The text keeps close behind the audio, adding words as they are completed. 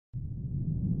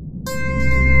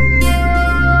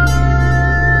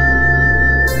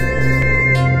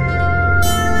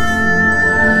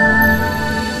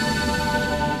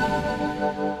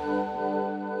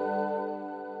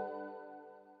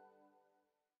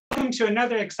welcome to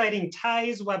another exciting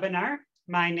TIES webinar.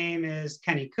 My name is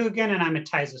Kenny Coogan and I'm a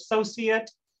TIES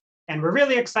associate. And we're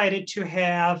really excited to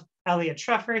have Eliot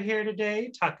Schrefer here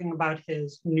today talking about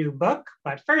his new book.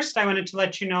 But first, I wanted to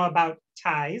let you know about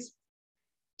TIES.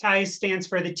 TIES stands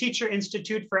for the Teacher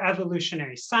Institute for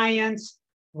Evolutionary Science.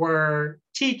 We're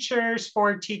teachers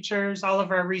for teachers. All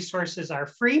of our resources are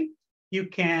free. You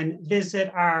can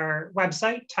visit our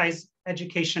website,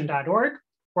 tieseducation.org.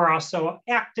 We're also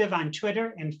active on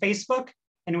Twitter and Facebook,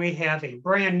 and we have a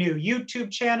brand new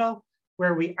YouTube channel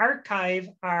where we archive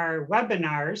our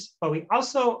webinars, but we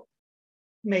also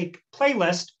make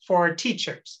playlists for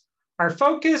teachers. Our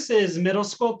focus is middle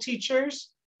school teachers.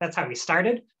 That's how we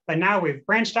started, but now we've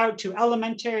branched out to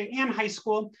elementary and high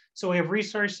school. So we have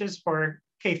resources for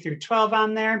K through 12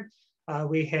 on there.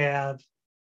 We have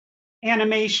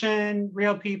animation,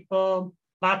 real people,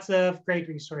 lots of great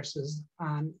resources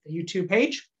on the YouTube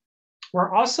page.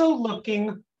 We're also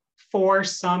looking for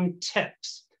some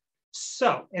tips.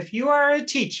 So if you are a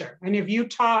teacher and if you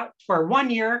taught for 1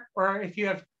 year, or if you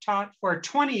have taught for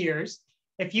 20 years,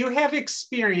 if you have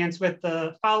experience with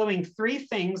the following 3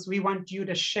 things, we want you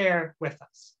to share with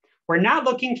us. We're not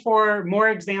looking for more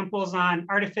examples on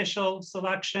artificial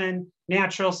selection,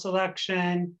 natural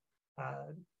selection,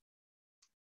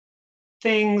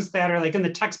 things that are like in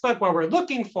the textbook. What we're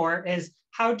looking for is,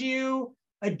 how do you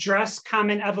address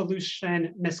common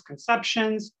evolution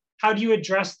misconceptions? How do you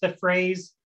address the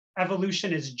phrase,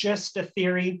 evolution is just a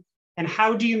theory? And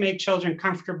how do you make children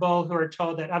comfortable who are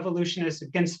told that evolution is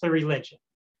against the religion?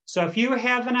 So if you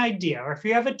have an idea, or if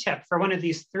you have a tip for one of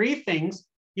these 3 things,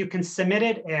 you can submit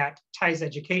it at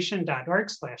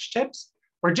tieseducation.org/tips.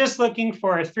 We're just looking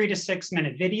for a 3 to 6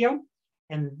 minute video.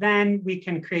 And then we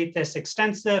can create this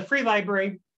extensive free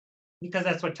library, because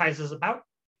that's what TIES is about.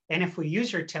 And if we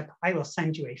use your tip, I will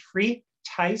send you a free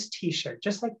TIES t-shirt,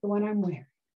 just like the one I'm wearing.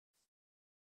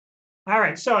 All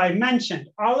right, so I mentioned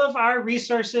all of our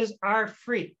resources are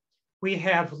free. We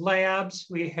have labs,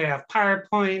 we have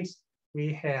PowerPoints,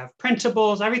 we have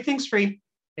printables, everything's free,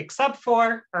 except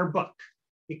for our book,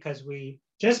 because we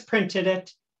just printed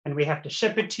it and we have to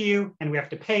ship it to you and we have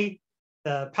to pay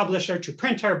the publisher to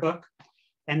print our book.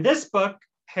 And this book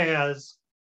has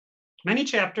many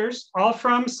chapters, all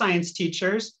from science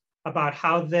teachers, about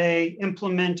how they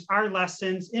implement our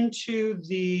lessons into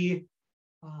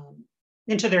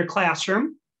their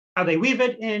classroom, how they weave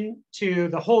it into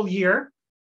the whole year.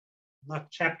 Look,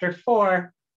 chapter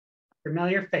 4,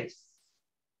 familiar face.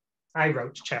 I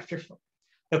wrote chapter 4.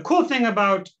 The cool thing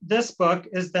about this book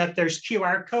is that there's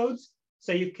QR codes,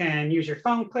 so you can use your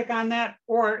phone, click on that,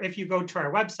 or if you go to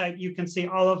our website, you can see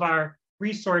all of our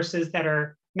resources that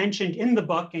are mentioned in the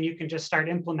book, and you can just start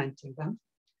implementing them.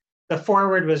 The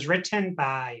foreword was written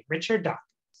by Richard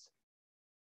Dawkins.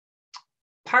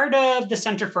 Part of the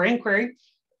Center for Inquiry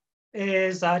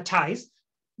is TIES.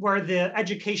 We're the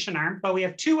education arm, but we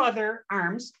have 2 other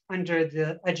arms under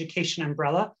the education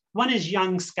umbrella. One is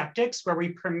Young Skeptics, where we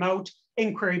promote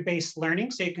inquiry-based learning,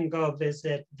 so you can go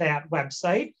visit that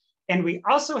website. And we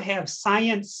also have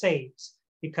Science Saves,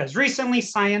 because recently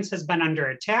science has been under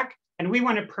attack, and we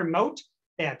want to promote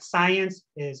that science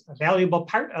is a valuable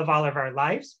part of all of our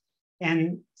lives.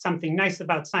 And something nice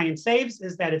about Science Saves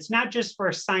is that it's not just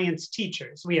for science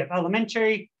teachers. We have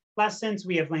elementary lessons,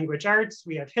 we have language arts,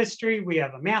 we have history, we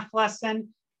have a math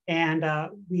lesson, and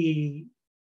we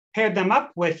paired them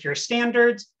up with your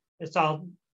standards. It's all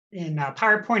in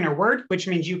PowerPoint or Word, which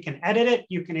means you can edit it,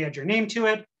 you can add your name to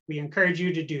it. We encourage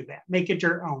you to do that, make it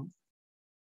your own.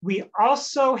 We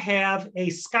also have a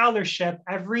scholarship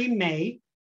every May.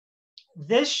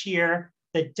 This year,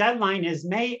 the deadline is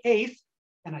May 8th,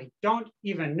 and I don't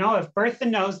even know if Bertha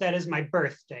knows that is my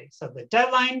birthday. So the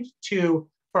deadline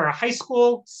for a high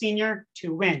school senior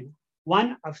to win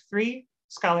one of 3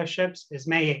 scholarships is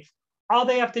May 8th. All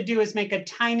they have to do is make a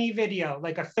tiny video,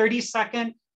 like a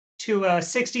 30-second to a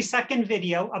 60-second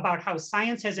video about how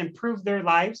science has improved their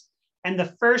lives. And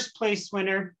the first place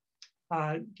winner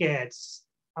gets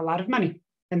a lot of money,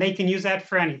 and they can use that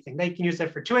for anything. They can use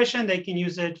it for tuition. They can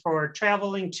use it for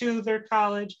traveling to their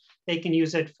college. They can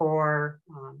use it for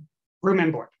room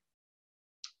and board.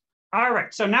 All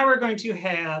right, so now we're going to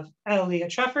have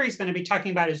Eliot Schrefer. He's going to be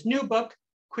talking about his new book,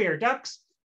 Queer Ducks.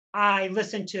 I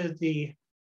listened to the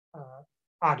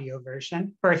audio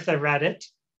version. Bertha read it.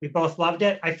 We both loved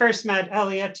it. I first met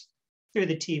Eliot through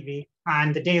the TV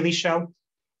on The Daily Show,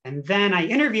 and then I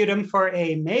interviewed him for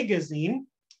a magazine.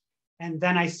 And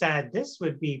then I said, this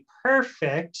would be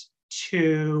perfect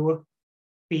to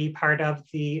be part of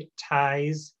the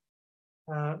TIES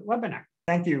webinar.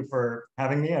 Thank you for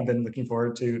having me. I've been looking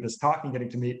forward to this talk and getting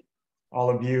to meet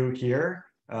all of you here.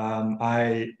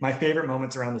 My favorite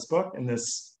moments around this book and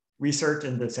this research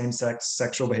into same-sex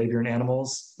sexual behavior in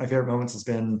animals, my favorite moments has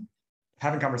been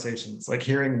having conversations, like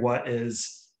hearing what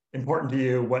is important to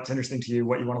you, what's interesting to you,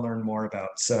 what you want to learn more about.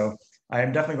 So I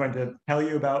am definitely going to tell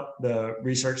you about the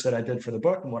research that I did for the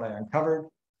book and what I uncovered,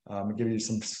 give you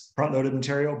some front-loaded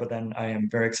material, but then I am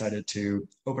very excited to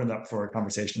open it up for a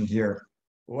conversation here.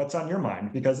 What's on your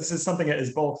mind? Because this is something that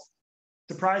is both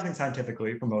surprising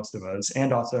scientifically for most of us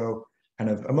and also kind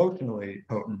of emotionally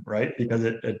potent, right? Because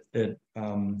it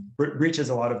breaches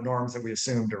a lot of norms that we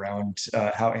assumed around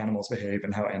how animals behave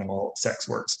and how animal sex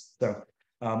works. So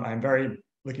I'm very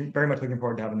much looking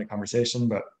forward to having the conversation.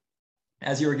 But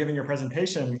as you were giving your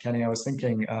presentation, Kenny, I was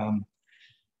thinking,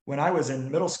 when I was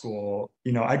in middle school,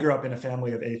 I grew up in a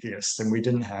family of atheists and we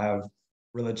didn't have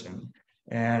religion.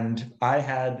 And I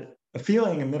had a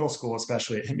feeling in middle school,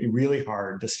 especially, it hit me really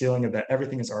hard, this feeling of that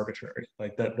everything is arbitrary,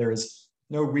 like that there is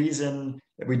no reason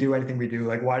that we do anything we do.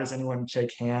 Like, why does anyone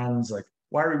shake hands? Like,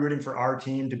 why are we rooting for our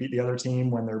team to beat the other team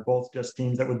when they're both just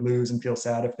teams that would lose and feel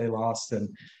sad if they lost? And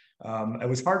it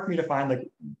was hard for me to find, like,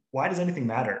 why does anything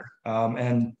matter?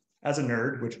 And as a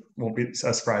nerd, which won't be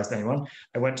a surprise to anyone,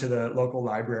 I went to the local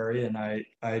library and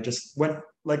I just went,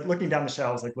 like, looking down the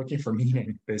shelves, like looking for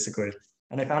meaning, basically.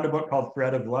 And I found a book called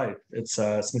Thread of Life. It's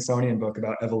a Smithsonian book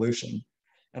about evolution.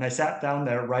 And I sat down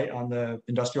there right on the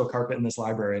industrial carpet in this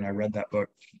library and I read that book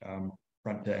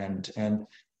front to end. And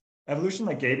evolution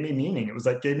like gave me meaning. It was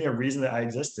like gave me a reason that I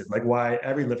existed, like why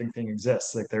every living thing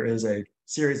exists. Like there is a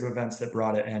series of events that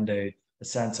brought it and a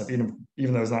sense of, even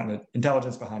though there's not an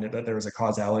intelligence behind it, that there was a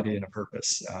causality and a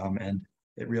purpose. And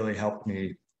it really helped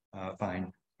me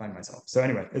find myself. So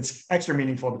anyway, it's extra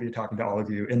meaningful to be talking to all of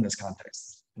you in this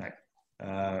context tonight.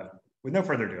 With no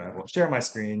further ado, I will share my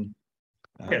screen.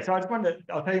 Okay, so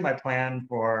I'll tell you my plan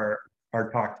for our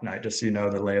talk tonight, just so you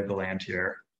know the lay of the land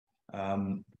here.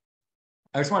 I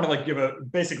just want to give a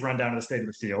basic rundown of the state of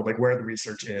the field, like where the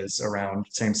research is around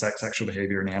same-sex sexual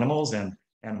behavior in animals and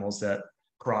animals that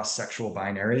cross sexual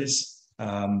binaries.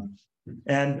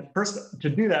 And first, to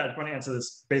do that, I want to answer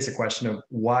this basic question of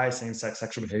why same-sex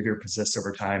sexual behavior persists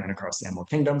over time and across the animal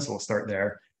kingdom. So we'll start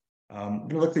there. I'm going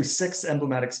to look through 6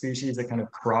 emblematic species that kind of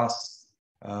cross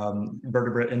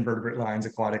vertebrate, invertebrate lines,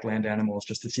 aquatic land animals,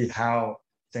 just to see how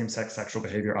same-sex sexual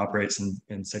behavior operates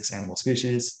in 6 animal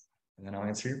species. And then I'll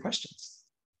answer your questions.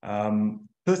 So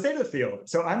the state of the field.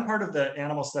 So I'm part of the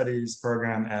animal studies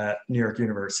program at New York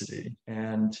University.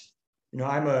 And,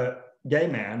 I'm a gay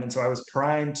man. And so I was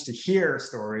primed to hear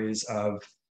stories of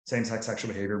same-sex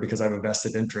sexual behavior because I have a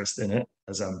vested interest in it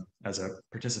as a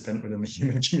participant within the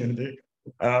human community.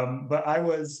 But I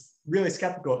was really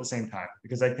skeptical at the same time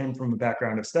because I came from a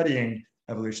background of studying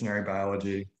evolutionary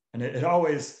biology. And it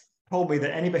always told me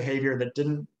that any behavior that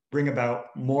didn't bring about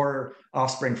more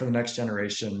offspring for the next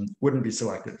generation wouldn't be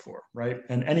selected for, right?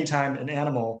 And anytime an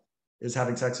animal is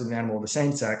having sex with an animal of the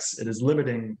same sex, it is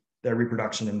limiting their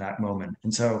reproduction in that moment.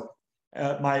 And so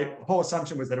my whole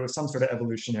assumption was that it was some sort of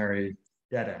evolutionary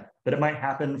dead end, that it might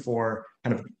happen for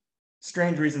kind of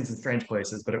strange reasons in strange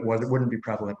places, but it wouldn't be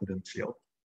prevalent within the field.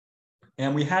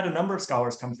 And we had a number of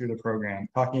scholars come through the program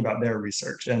talking about their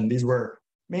research. And these were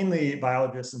mainly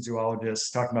biologists and zoologists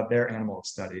talking about their animal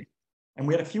study. And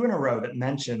we had a few in a row that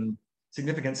mentioned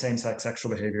significant same-sex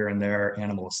sexual behavior in their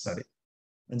animal study.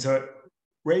 And so it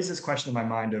raised this question in my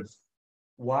mind of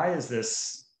why is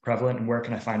this prevalent and where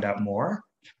can I find out more?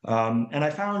 And I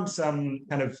found some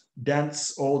kind of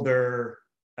dense, older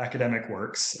academic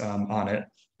works on it,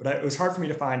 but it was hard for me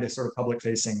to find a sort of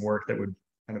public-facing work that would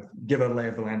kind of give a lay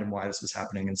of the land and why this was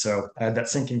happening. And so I had that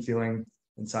sinking feeling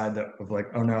inside of like,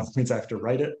 oh no, it means I have to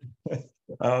write it.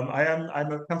 I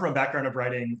come from a background of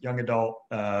writing young adult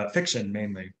fiction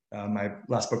mainly. My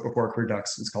last book before Queer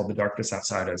Ducks was called The Darkness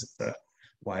Outside Us. It's a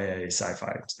YA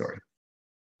sci-fi story.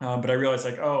 But I realized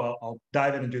like, oh, I'll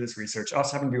dive in and do this research.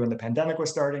 Also happened to be when the pandemic was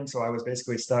starting. So I was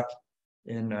basically stuck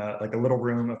in like a little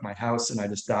room of my house and I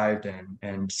just dived in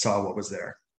and saw what was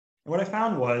there. And what I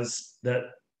found was that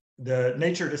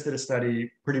Nature just did a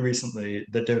study pretty recently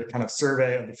that did a kind of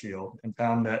survey of the field and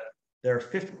found that there are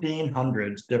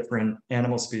 1,500 different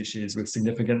animal species with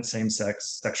significant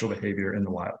same-sex sexual behavior in the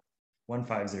wild,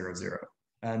 1500.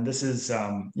 And this is,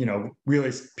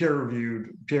 really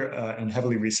peer-reviewed, and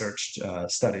heavily researched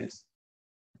studies.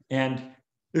 And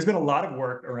there's been a lot of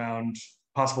work around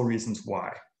possible reasons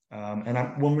why.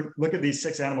 When we look at these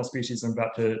 6 animal species I'm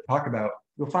about to talk about,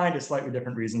 you'll find slightly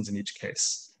different reasons in each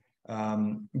case.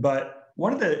 But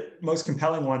one of the most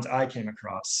compelling ones I came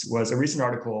across was a recent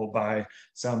article by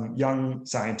some young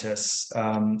scientists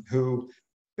who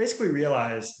basically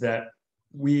realized that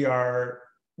we're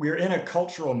in a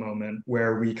cultural moment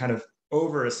where we kind of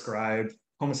over-ascribe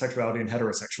homosexuality and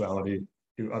heterosexuality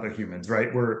to other humans,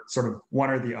 right? We're sort of one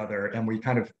or the other, and we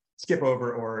kind of skip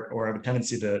over or have a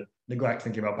tendency to neglect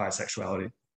thinking about bisexuality.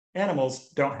 Animals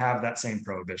don't have that same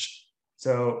prohibition.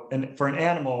 So, and for an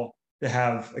animal to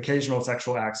have occasional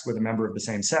sexual acts with a member of the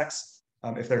same sex,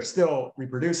 if they're still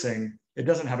reproducing, it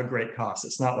doesn't have a great cost.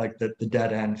 It's not like the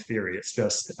dead end theory. It's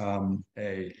just an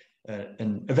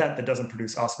event that doesn't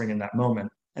produce offspring in that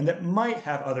moment, and that might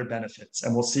have other benefits.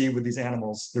 And we'll see with these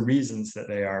animals the reasons that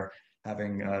they are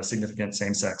having significant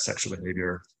same-sex sexual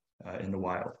behavior in the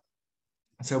wild.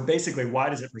 So basically, why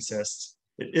does it persist?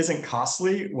 It isn't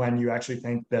costly when you actually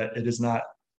think that it is not,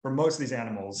 for most of these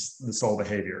animals, the sole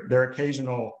behavior. There are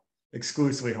occasional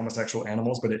exclusively homosexual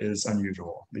animals, but it is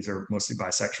unusual. These are mostly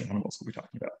bisexual animals we'll be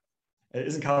talking about. It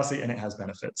isn't costly and it has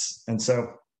benefits. And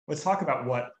so let's talk about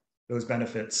what those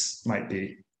benefits might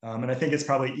be. And I think it's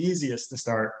probably easiest to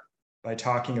start by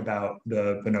talking about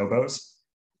the bonobos.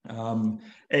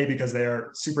 Because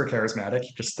they're super charismatic.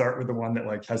 Just start with the one that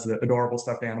like has the adorable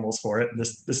stuffed animals for it.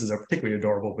 This is a particularly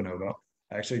adorable bonobo.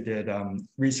 I actually did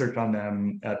research on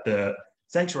them at the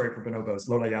sanctuary for bonobos,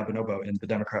 Lolaya Bonobo in the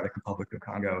Democratic Republic of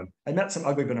Congo. I met some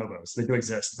ugly bonobos. They do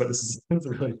exist, but this is a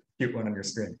really cute one on your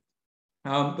screen.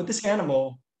 But this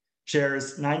animal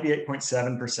shares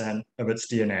 98.7% of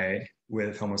its DNA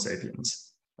with Homo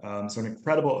sapiens. So an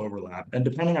incredible overlap. And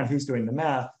depending on who's doing the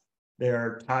math, they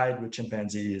are tied with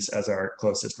chimpanzees as our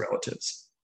closest relatives.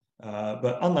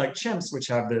 But unlike chimps, which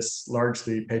have this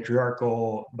largely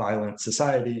patriarchal, violent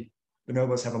society,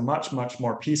 bonobos have a much, much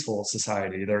more peaceful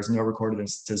society. There's no recorded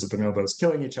instances of bonobos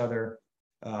killing each other,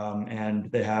 and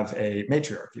they have a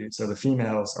matriarchy. So the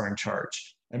females are in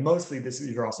charge. And mostly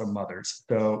these are also mothers.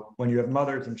 So when you have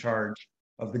mothers in charge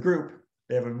of the group,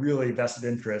 they have a really vested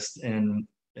interest in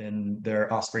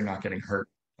their offspring not getting hurt.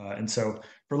 And so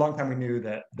for a long time, we knew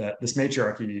that this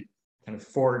matriarchy kind of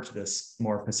forged this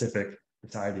more pacific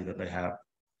society that they have.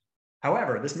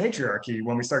 However, this matriarchy,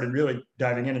 when we started really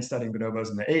diving in and studying bonobos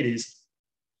in the 80s,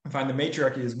 we find the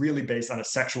matriarchy is really based on a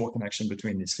sexual connection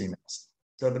between these females.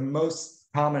 So the most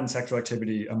common sexual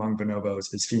activity among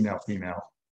bonobos is female-female.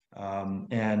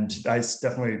 And I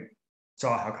definitely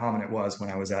saw how common it was when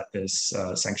I was at this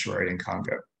sanctuary in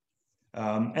Congo.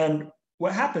 And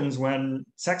what happens when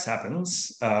sex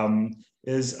happens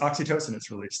is oxytocin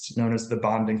is released, known as the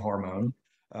bonding hormone.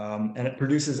 And it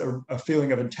produces a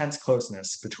feeling of intense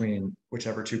closeness between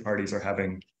whichever two parties are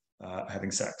having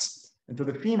sex. And so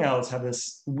the females have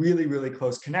this really, really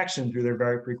close connection through their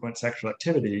very frequent sexual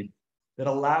activity that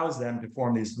allows them to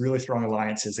form these really strong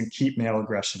alliances and keep male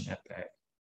aggression at bay.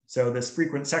 So this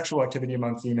frequent sexual activity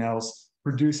among females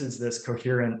produces this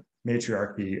coherent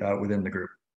matriarchy within the group.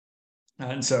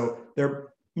 And so they're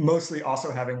mostly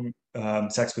also having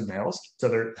sex with males. So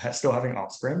they're still having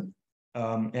offspring.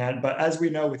 But as we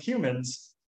know with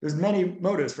humans, there's many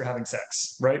motives for having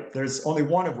sex, right? There's only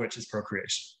one of which is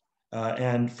procreation.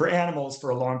 And for animals,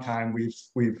 for a long time,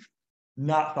 we've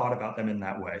not thought about them in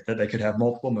that way, that they could have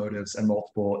multiple motives and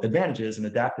multiple advantages and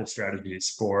adaptive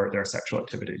strategies for their sexual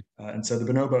activity. And so the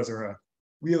bonobos are a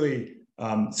really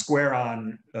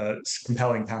square-on,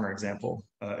 compelling counterexample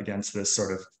against this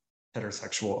sort of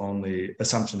heterosexual only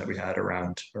assumption that we had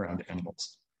around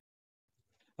animals.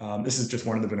 This is just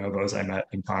one of the bonobos I met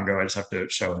in Congo. I just have to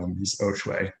show him. He's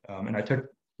Oshwe. And I took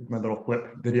my little flip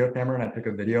video camera and I took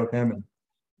a video of him and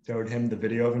showed him the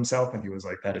video of himself. And he was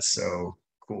like, that is so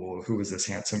cool. Who is this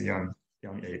handsome young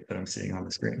ape that I'm seeing on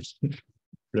the screen?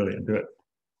 Really into it.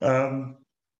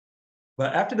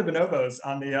 But after the bonobos,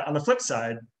 on the flip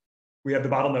side, we have the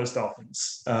bottlenose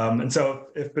dolphins. And so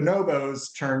if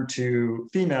bonobos turn to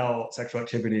female sexual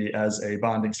activity as a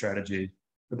bonding strategy,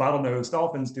 the bottlenose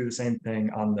dolphins do the same thing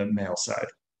on the male side.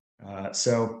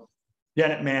 So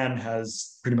Janet Mann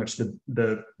has pretty much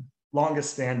the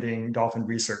longest standing dolphin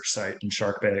research site in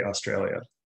Shark Bay, Australia.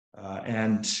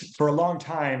 And for a long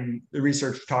time, the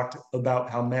research talked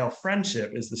about how male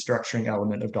friendship is the structuring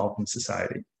element of dolphin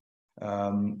society.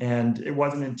 And it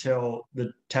wasn't until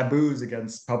the taboos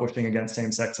against publishing against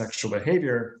same-sex sexual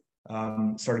behavior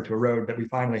started to erode that we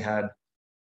finally had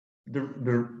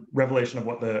the revelation of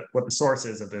what the source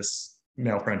is of this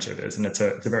male friendship is, and it's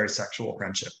a very sexual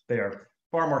friendship. They are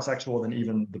far more sexual than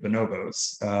even the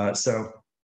bonobos. So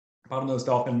bottlenose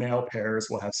dolphin male pairs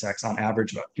will have sex on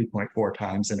average about 2.4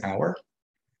 times an hour.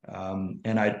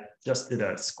 And I just did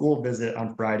a school visit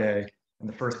on Friday. And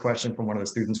the first question from one of the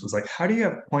students was like, how do you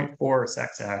have 0.4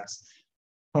 sex acts?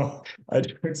 Well, I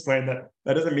just explained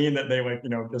that doesn't mean that they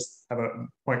just have a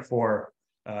 0.4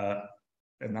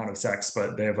 amount of sex,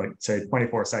 but they have say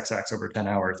 24 sex acts over 10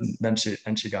 hours. And then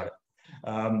she got it.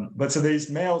 But so these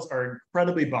males are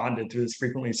incredibly bonded through this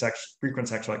frequent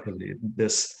sexual activity,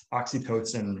 this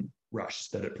oxytocin rush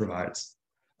that it provides.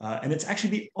 And it's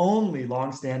actually the only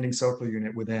long-standing social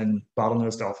unit within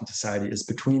bottlenose dolphin society is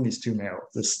between these two males,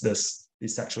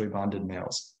 these sexually bonded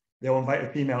males. They'll invite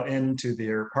a female into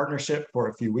their partnership for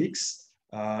a few weeks,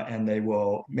 and they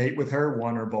will mate with her,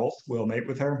 one or both will mate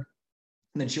with her.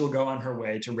 And then she will go on her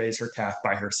way to raise her calf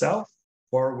by herself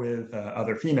or with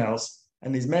other females.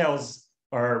 And these males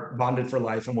are bonded for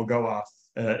life and will go off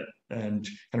and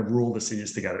kind of rule the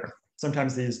seas together.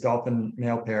 Sometimes these dolphin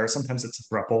male pairs, sometimes it's a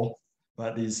throuple,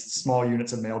 but these small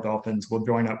units of male dolphins will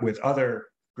join up with other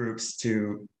groups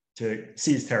to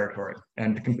seize territory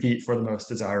and to compete for the most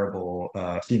desirable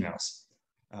females.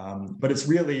 But it's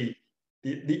really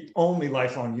the only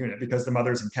lifelong unit because the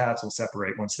mothers and calves will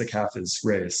separate once the calf is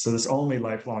raised. So this only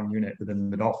lifelong unit within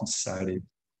the dolphin society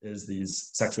is these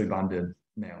sexually bonded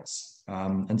males.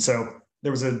 And so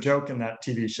there was a joke in that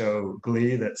TV show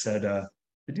Glee that said,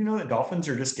 did you know that dolphins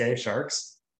are just gay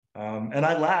sharks? And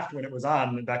I laughed when it was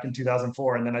on back in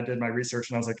 2004. And then I did my research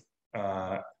and I was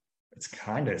like, it's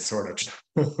kind of sort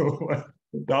of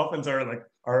dolphins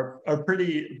are a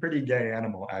pretty gay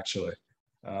animal, actually,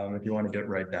 if you want to get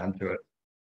right down to it.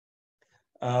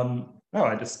 Oh,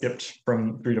 I just skipped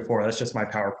from 3 to 4. That's just my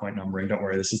PowerPoint numbering. Don't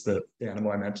worry, this is the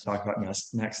animal I meant to talk about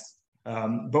next.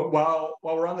 But while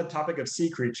we're on the topic of sea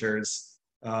creatures,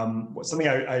 something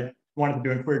I wanted to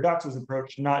do in Queer Ducks was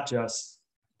approach not just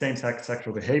same-sex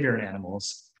sexual behavior in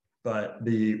animals, but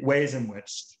the ways in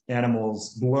which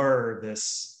animals blur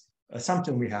this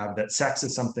assumption we have that sex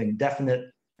is something definite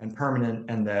and permanent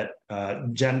and that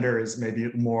gender is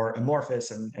maybe more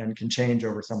amorphous and can change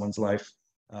over someone's life.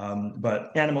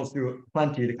 But animals do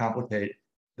plenty to complicate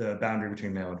the boundary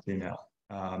between male and female.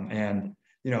 And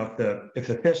if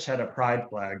the fish had a pride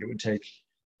flag, it would take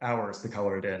hours to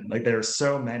color it in. Like there are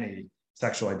so many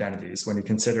sexual identities when you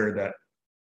consider that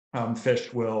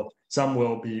some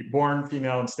will be born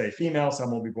female and stay female,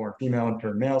 some will be born female and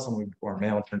turn male, some will be born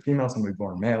male and turn female, some will be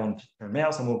born male and turn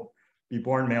male, some will be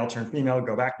born male, turn female,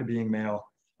 go back to being male.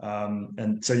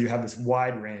 And so you have this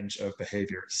wide range of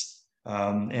behaviors.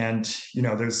 And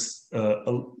there's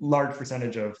a large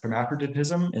percentage of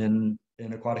hermaphroditism in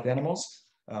aquatic animals.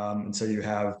 And so you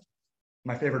have,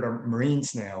 my favorite are marine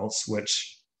snails,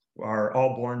 which are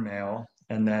all born male,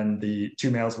 and then the two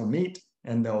males will meet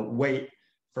and they'll wait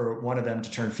for one of them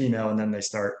to turn female, and then they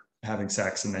start having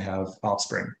sex and they have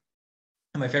offspring.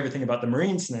 And my favorite thing about the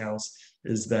marine snails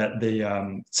is that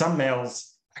some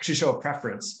males actually show a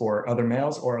preference for other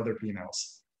males or other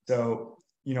females. So,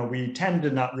 we tend to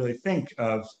not really think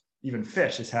of even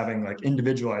fish as having like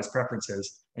individualized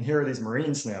preferences. And here are these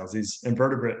marine snails, these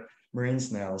invertebrate marine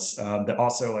snails that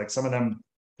also, like, some of them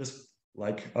just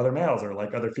like other males or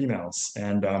like other females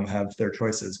and have their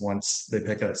choices once they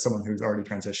pick someone who's already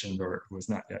transitioned or who has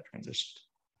not yet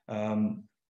transitioned.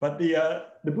 But the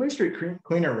blue streak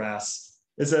cleaner wrasse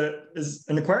is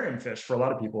an aquarium fish for a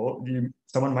lot of people.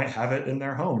 Someone might have it in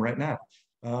their home right now.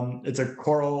 It's a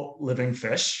coral living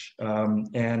fish,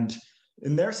 and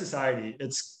in their society,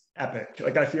 it's epic.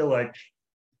 Like I feel like,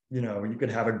 you could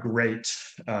have a great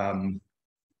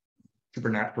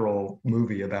supernatural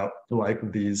movie about the life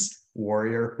of these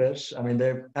warrior fish. I mean, they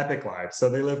have epic lives. So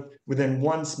they live within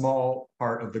one small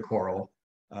part of the coral,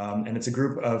 and it's a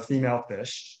group of female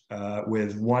fish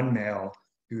with one male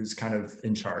who's kind of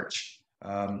in charge.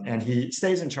 And he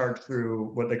stays in charge through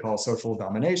what they call social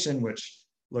domination, which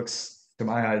looks, to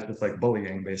my eyes, just like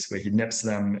bullying, basically. He nips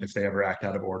them if they ever act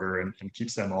out of order and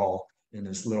keeps them all in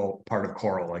this little part of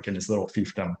coral, like in his little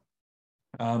fiefdom.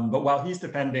 But while he's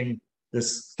defending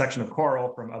this section of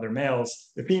coral from other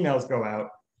males, the females go out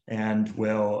and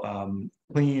will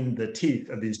clean the teeth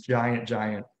of these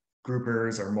giant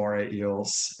groupers or moray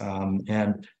eels.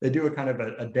 And they do a kind of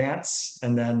a dance.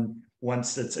 And then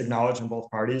once it's acknowledged on both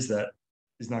parties that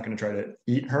he's not going to try to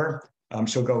eat her,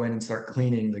 she'll go in and start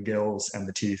cleaning the gills and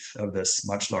the teeth of this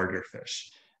much larger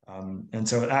fish. And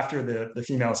so after the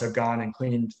females have gone and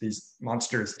cleaned these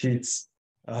monsters' teeth,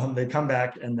 they come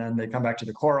back and then they come back to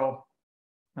the coral.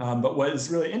 But what is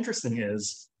really interesting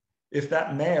is if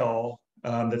that male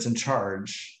that's in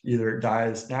charge either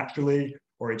dies naturally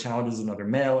or he challenges another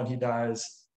male and he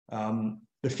dies,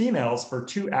 the females for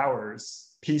 2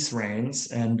 hours, peace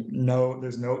reigns and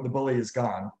the bully is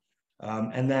gone.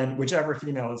 And then whichever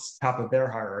female is top of their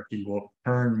hierarchy will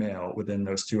turn male within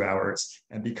those 2 hours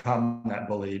and become that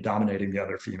bully dominating the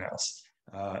other females.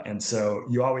 And so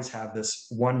you always have this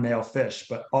one male fish,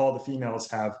 but all the females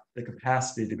have the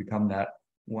capacity to become that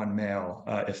one male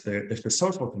if the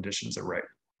social conditions are right.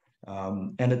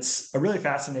 And it's a really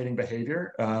fascinating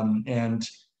behavior. And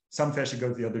some fish, it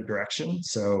goes the other direction.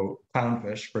 So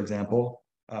clownfish, for example,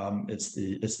 it's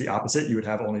the opposite. You would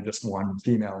have only just one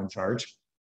female in charge.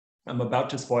 I'm about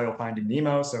to spoil Finding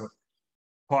Nemo, so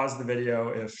pause the video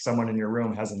if someone in your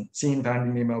room hasn't seen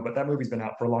Finding Nemo, but that movie's been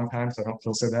out for a long time, so I don't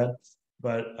feel so bad.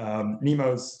 But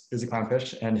Nemo is a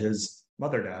clownfish and his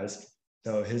mother dies.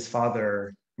 So his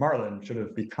father, Marlin, should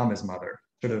have become his mother,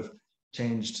 should have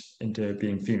changed into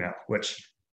being female, which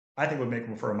I think would make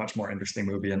for a much more interesting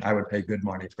movie. And I would pay good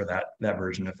money for that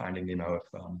version of Finding Nemo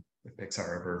if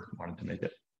Pixar ever wanted to make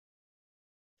it.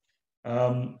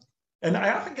 And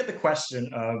I often get the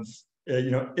question of,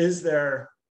 is there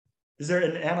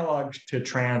an analog to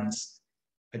trans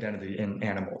identity in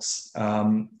animals?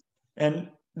 And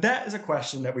that is a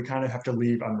question that we kind of have to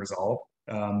leave unresolved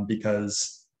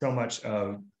because so much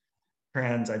of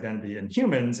trans identity in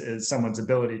humans is someone's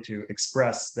ability to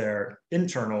express their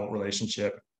internal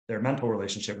relationship, their mental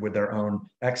relationship with their own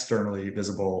externally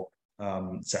visible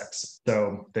sex.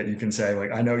 So that you can say,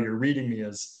 like, I know you're reading me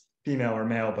as female or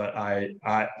male, but I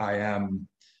am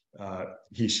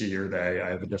he, she, or they. I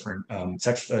have a different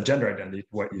gender identity to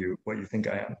what you think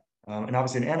I am. And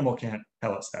obviously an animal can't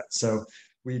tell us that. So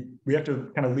we have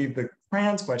to kind of leave the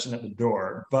trans question at the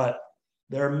door, but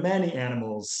there are many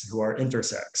animals who are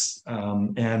intersex,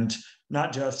 and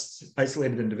not just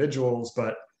isolated individuals,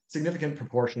 but significant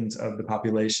proportions of the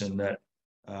population that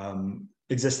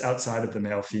exist outside of the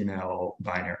male-female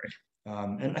binary.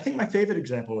 And I think my favorite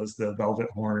example is the velvet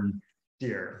horn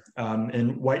deer.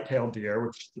 And white-tailed deer,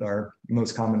 which are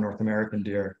most common North American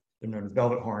deer, they're known as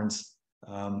velvet horns.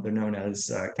 They're known as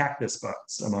cactus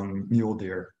bucks among mule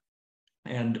deer.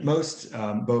 And most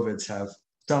bovids have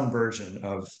some version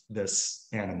of this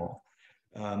animal.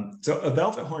 So a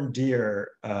velvet horn deer,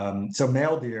 so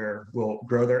male deer will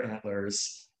grow their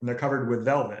antlers and they're covered with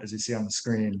velvet, as you see on the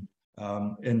screen,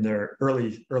 in their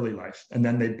early life. And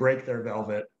then they break their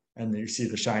velvet and you see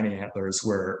the shiny antlers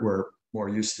we're more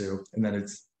used to. And then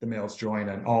it's the males join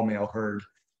an all-male herd,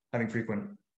 having frequent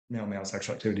male-male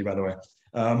sexual activity, by the way.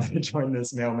 They join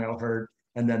this male-male herd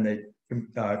and then they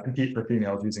compete for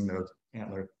females using those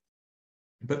antlers.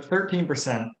 But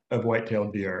 13% of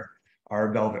white-tailed deer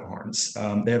are velvet horns.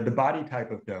 They have the body type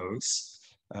of does,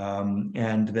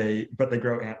 but they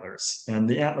grow antlers, and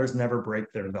the antlers never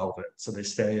break their velvet, so they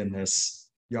stay in this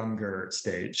younger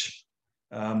stage.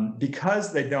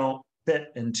 Because they don't fit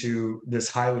into this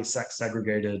highly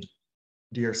sex-segregated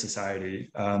deer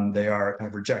society, they are kind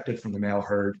of rejected from the male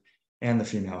herd and the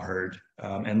female herd,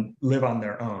 and live on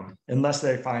their own, unless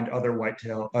they find other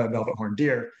white-tailed velvet horn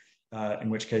deer, in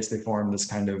which case they form this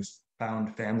kind of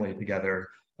found family together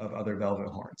of other velvet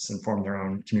horns and form their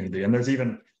own community. And there's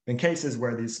even been cases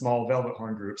where these small velvet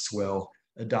horn groups will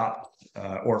adopt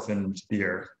orphaned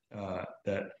deer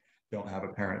that don't have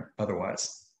a parent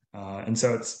otherwise. And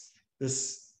so it's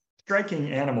this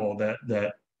striking animal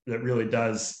that really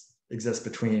does exist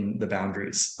between the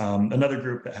boundaries. Another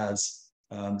group that has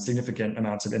significant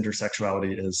amounts of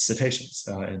intersexuality is cetaceans.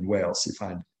 In whales, you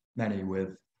find many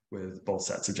with both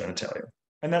sets of genitalia.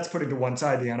 And that's putting to one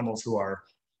side the animals who are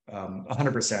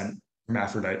 100%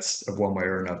 hermaphrodites of one way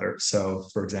or another. So,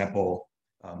 for example,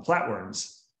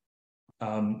 flatworms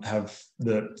have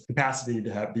the capacity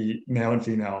to be male and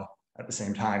female at the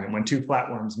same time. And when two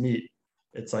flatworms meet,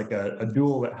 it's like a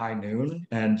duel at high noon.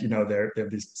 And they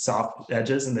have these soft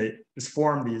edges, and they just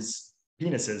form these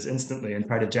penises instantly and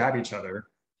try to jab each other.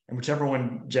 And whichever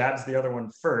one jabs the other one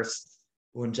first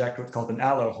will inject what's called an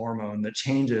allo hormone that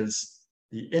changes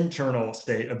the internal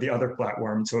state of the other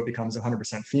flatworm so it becomes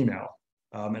 100% female.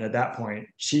 And at that point,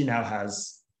 she now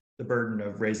has the burden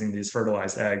of raising these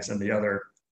fertilized eggs, and the other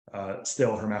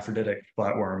still hermaphroditic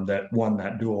flatworm that won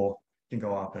that duel can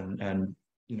go off and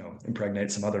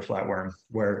impregnate some other flatworm,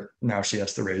 where now she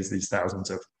has to raise these thousands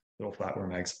of little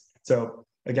flatworm eggs. So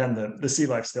again, the sea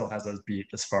life still has us beat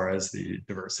as far as the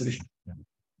diversity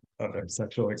of their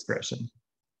sexual expression.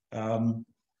 And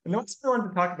the next thing I wanted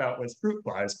to talk about was fruit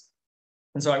flies.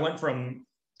 And so I went from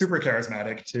super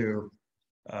charismatic to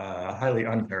highly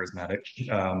uncharismatic,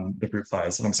 the fruit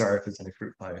flies. And I'm sorry if there's any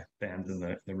fruit fly fans in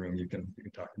the room, you can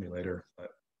talk to me later.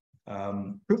 But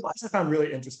fruit flies I found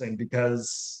really interesting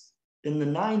because in the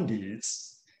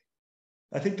 90s,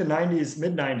 I think the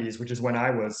mid 90s, which is when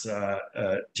I was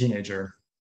a teenager,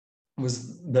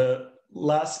 was the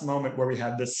last moment where we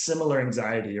had this similar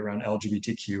anxiety around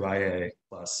LGBTQIA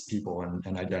plus people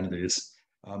and identities,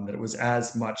 that it was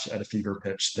as much at a fever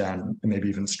pitch then, and maybe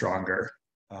even stronger.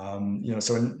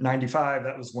 So in 95,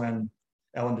 that was when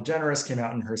Ellen DeGeneres came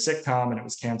out in her sitcom, and it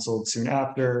was canceled soon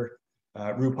after.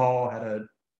 RuPaul had a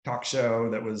talk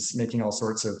show that was making all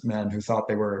sorts of men who thought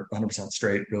they were 100%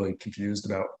 straight really confused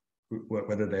about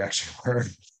whether they actually were.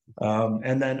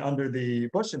 And then under the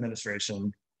Bush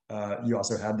administration, you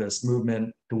also had this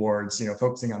movement towards,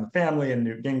 focusing on the family and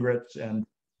Newt Gingrich, and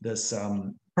this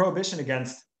prohibition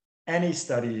against any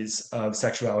studies of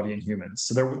sexuality in humans.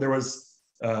 So there was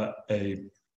a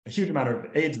huge amount of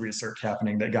AIDS research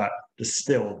happening that got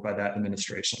distilled by that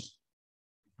administration.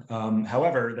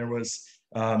 However, there was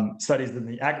studies in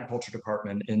the agriculture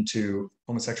department into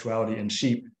homosexuality in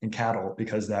sheep and cattle,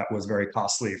 because that was very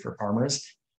costly for farmers,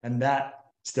 and that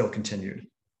still continued.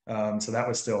 So that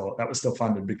was still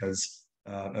funded, because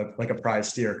like a prize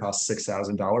steer costs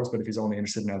 $6,000, but if he's only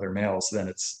interested in other males, then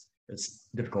it's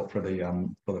difficult for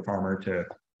the farmer to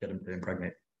get him to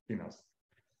impregnate females.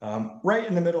 Right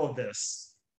in the middle of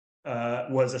this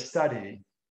was a study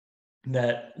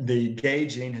that the gay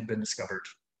gene had been discovered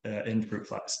in fruit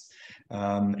flies.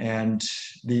 And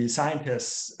the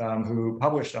scientists who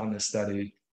published on this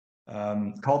study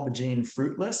called the gene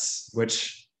fruitless,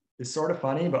 which is sort of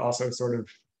funny, but also sort of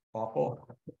awful.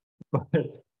 But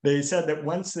they said that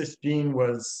once this gene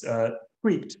was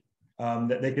tweaked,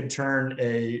 that they could turn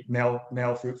a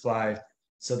male fruit fly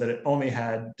so that it only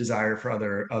had desire for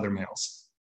other males.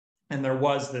 And there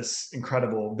was this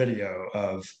incredible video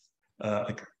of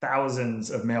like thousands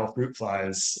of male fruit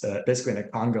flies, basically in a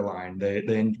conga line.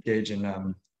 They engage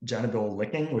in genital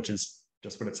licking, which is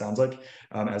just what it sounds like,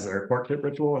 as their courtship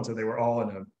ritual. And so they were all in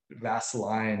a vast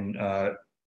line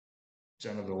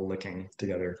genital licking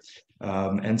together.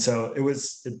 And so it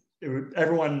was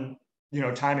everyone,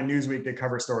 Time and Newsweek, they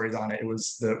cover stories on it. It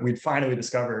was we'd finally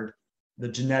discovered the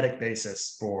genetic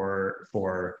basis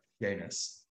for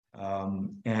gayness.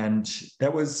 And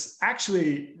that was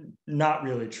actually not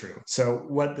really true. So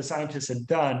what the scientists had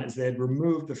done is they had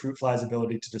removed the fruit fly's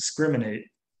ability to discriminate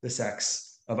the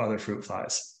sex of other fruit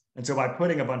flies. And so by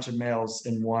putting a bunch of males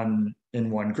in one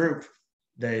group,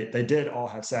 they did all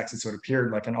have sex. It sort of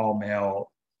appeared like an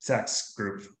all-male sex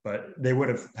group, but they would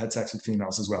have had sex with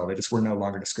females as well. They just were no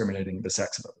longer discriminating the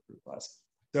sex of other fruit flies.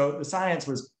 So the science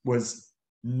was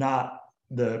not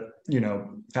the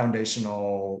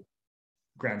foundational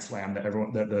grand slam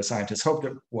that the scientists hoped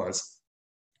it was,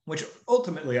 which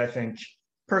ultimately I think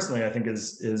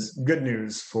is good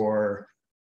news for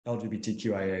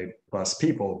LGBTQIA plus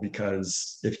people,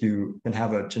 because if you can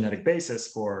have a genetic basis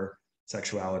for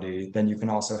sexuality, then you can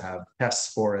also have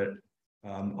tests for it.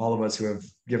 All of us who have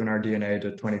given our DNA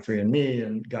to 23andMe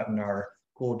and gotten our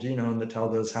cool genome that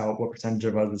tells us what percentage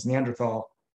of us is Neanderthal,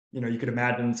 you could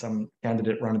imagine some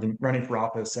candidate running for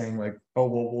office saying like, oh,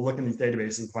 well, we'll look in these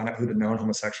databases, find out who the known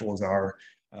homosexuals are,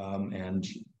 and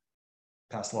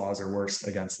pass laws or worse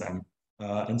against them.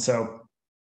 And so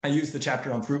I use the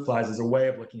chapter on fruit flies as a way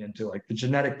of looking into like the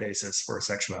genetic basis for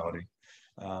sexuality.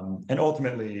 And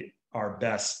ultimately, our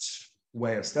best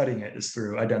way of studying it is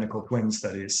through identical twin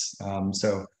studies.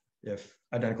 So if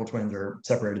identical twins are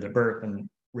separated at birth and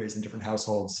raised in different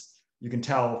households, you can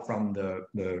tell from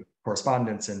the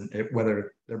correspondence and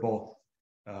whether they're both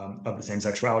of the same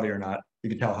sexuality or not. You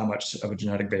can tell how much of a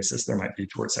genetic basis there might be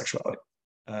towards sexuality.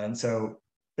 And so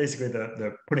basically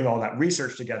the putting all that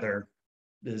research together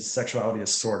is sexuality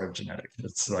is sort of genetic.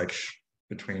 It's like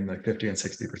between like 50 and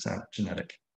 60%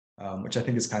 genetic, which I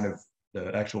think is kind of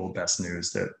the actual best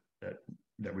news that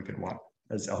we could want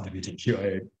as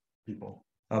LGBTQIA people.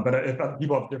 But if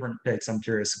people have different takes, I'm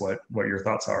curious what your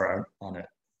thoughts are on it.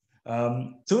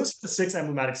 So those are the 6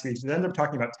 emblematic species. We ended up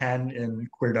talking about 10 in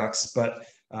Queer Ducks, but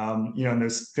and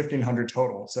there's 1,500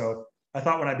 total. So I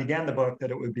thought when I began the book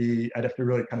that I'd have to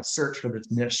really kind of search for this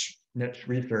niche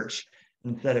research.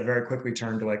 Instead, it very quickly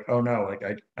turned to like, oh no,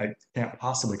 like I can't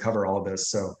possibly cover all of this.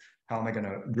 So how am I going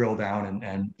to drill down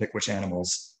and pick which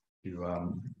animals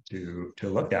to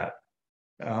look at?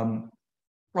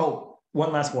 Well,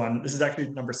 one last one. This is actually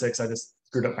number 6. I just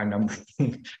screwed up my number.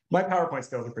 My PowerPoint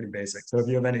skills are pretty basic. So if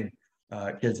you have any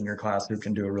kids in your class who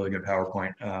can do a really good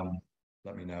PowerPoint,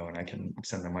 let me know and I can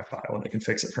send them my file and they can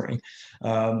fix it for me.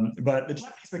 But the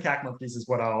Japanese macaque monkeys is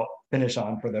what I'll finish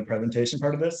on for the presentation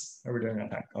part of this. Are we doing on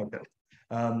time? Okay.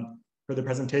 For the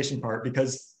presentation part,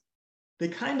 because they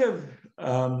kind of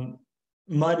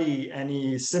muddy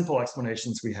any simple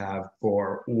explanations we have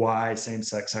for why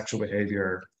same-sex sexual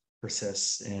behavior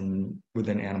persists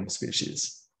within animal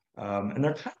species. And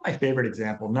they're kind of my favorite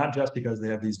example, not just because they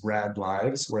have these rad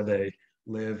lives where they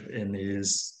live in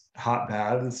these hot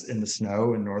baths in the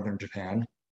snow in northern Japan.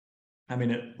 I mean,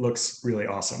 it looks really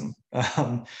awesome,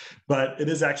 but it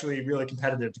is actually really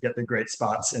competitive to get the great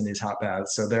spots in these hot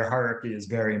baths. So their hierarchy is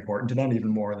very important to them, even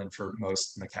more than for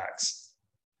most macaques.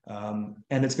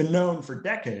 And it's been known for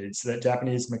decades that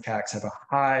Japanese macaques have a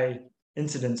high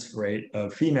incidence rate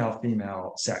of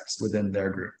female-female sex within their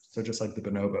group. So just like the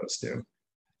bonobos do.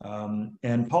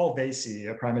 And Paul Vasey,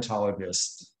 a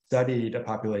primatologist, studied a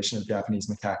population of Japanese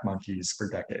macaque monkeys for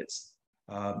decades.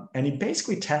 And he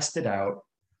basically tested out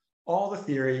all the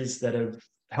theories that have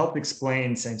helped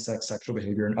explain same-sex sexual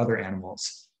behavior in other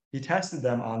animals. He tested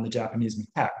them on the Japanese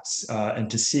macaques and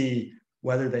to see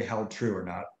whether they held true or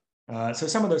not. So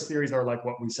some of those theories are like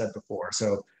what we said before.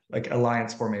 So like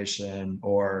alliance formation,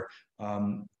 or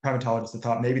primatologists that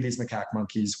thought maybe these macaque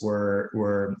monkeys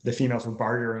were the females were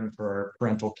bartering for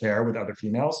parental care with other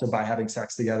females. So by having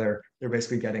sex together, they're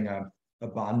basically getting a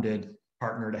bonded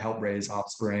partner to help raise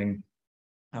offspring.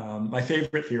 My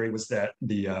favorite theory was that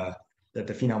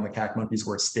the female macaque monkeys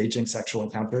were staging sexual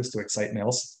encounters to excite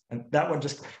males, and that one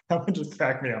just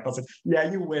cracked me up. I was like,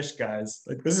 yeah, you wish, guys.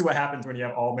 Like, this is what happens when you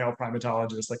have all male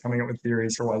primatologists like coming up with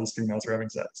theories for why these females are having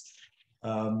sex.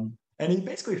 And he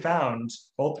basically found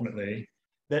ultimately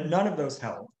that none of those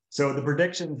held. So the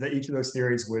predictions that each of those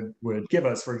theories would give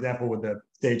us, for example, with the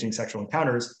staging sexual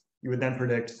encounters, you would then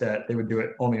predict that they would do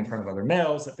it only in front of other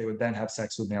males, that they would then have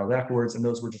sex with males afterwards, and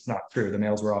those were just not true. The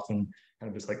males were often kind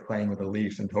of just like playing with a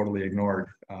leaf and totally ignored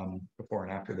before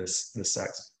and after this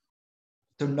sex.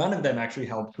 So none of them actually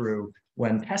held true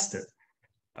when tested.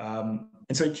 And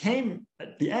so he came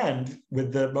at the end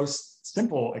with the most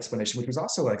simple explanation, which was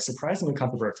also like surprisingly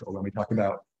controversial when we talk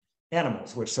about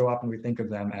animals, which so often we think of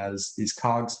them as these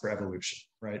cogs for evolution,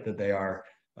 right? That they are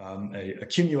a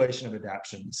accumulation of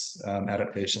adaptations,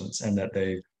 and that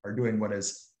they are doing what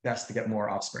is best to get more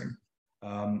offspring.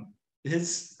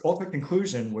 His ultimate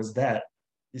conclusion was that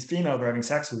these females are having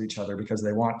sex with each other because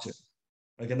they want to,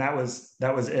 like, and that was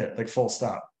it, like, full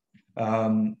stop.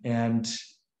 And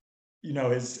you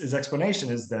know, his explanation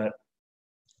is that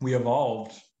we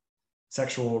evolved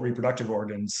sexual reproductive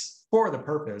organs for the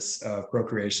purpose of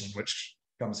procreation, which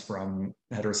comes from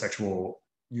heterosexual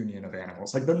union of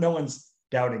animals. Like, no one's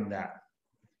doubting that.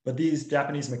 But these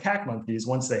Japanese macaque monkeys,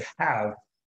 once they have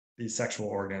these sexual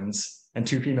organs and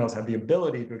two females have the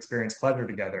ability to experience pleasure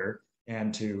together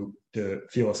and to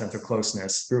feel a sense of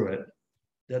closeness through it,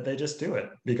 that they just do it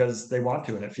because they want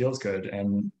to and it feels good.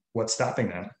 And what's stopping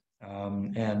them?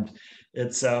 And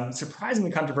it's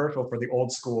surprisingly controversial for the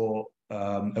old school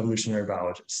evolutionary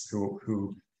biologists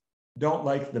who don't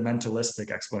like the mentalistic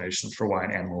explanations for why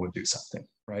an animal would do something,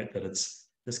 right? That it's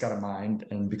just got a mind,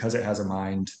 and because it has a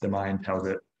mind, the mind tells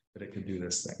it that it could do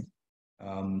this thing.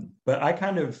 But I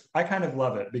kind of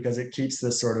love it because it keeps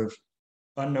this sort of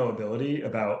unknowability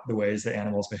about the ways that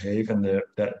animals behave, and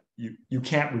that you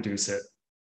can't reduce it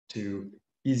to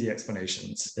easy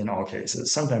explanations in all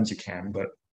cases. Sometimes you can, but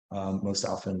most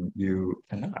often you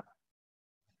cannot.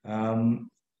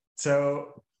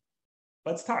 So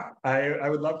let's talk. I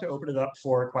would love to open it up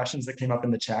for questions that came up in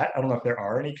the chat. I don't know if there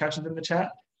are any questions in the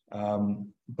chat,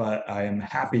 but I am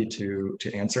happy to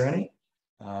answer any.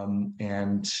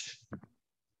 And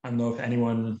I don't know if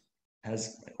anyone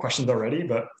has questions already,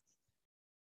 but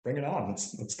bring it on.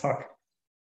 Let's talk.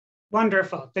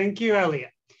 Wonderful. Thank you,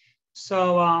 Eliot.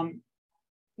 So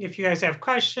if you guys have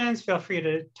questions, feel free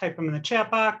to type them in the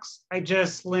chat box. I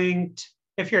just linked,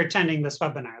 if you're attending this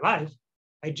webinar live,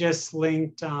 I just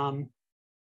linked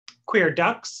Queer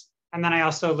Ducks, and then I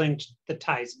also linked the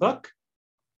Ties book.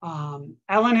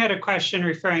 Ellen had a question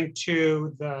referring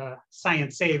to the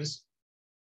Science Saves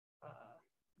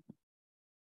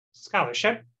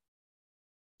scholarship.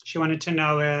 She wanted to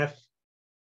know if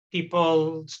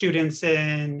students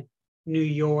in New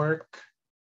York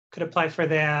could apply for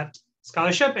that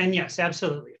scholarship. And yes,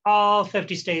 absolutely. All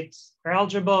 50 states are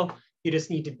eligible. You just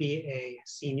need to be a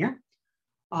senior.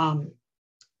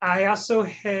 I also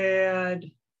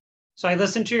I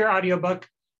listened to your audiobook,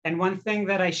 and one thing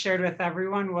that I shared with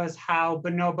everyone was how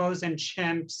bonobos and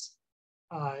chimps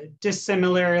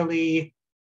dissimilarly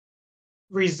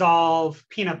resolve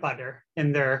peanut butter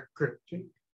in their group. Do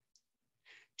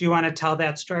you want to tell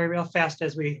that story real fast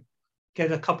as we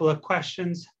get a couple of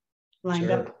questions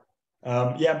lined up?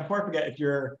 Yeah, before I forget, if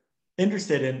you're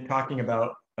interested in talking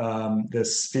about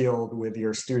this field with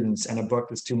your students and a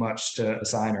book is too much to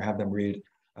assign or have them read,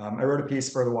 I wrote a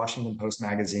piece for the Washington Post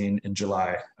magazine in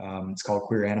July. It's called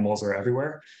Queer Animals Are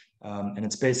Everywhere. And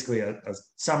it's basically a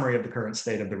summary of the current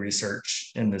state of the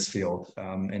research in this field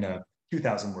in a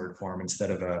 2,000 word form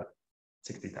instead of a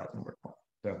 60,000 word form.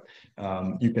 So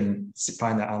you can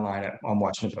find that online on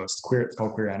Washington Post. It's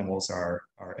called Queer Animals Are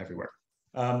Everywhere.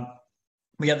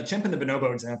 We have the chimp and the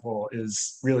bonobo example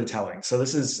is really telling. So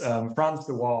this is Franz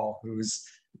de Waal, who's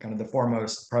kind of the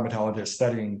foremost primatologist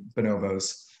studying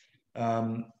bonobos.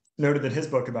 noted in his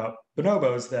book about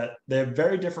bonobos that they have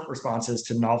very different responses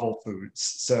to novel foods.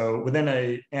 So within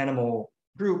a animal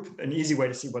group, an easy way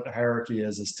to see what the hierarchy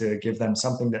is to give them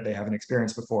something that they haven't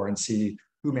experienced before and see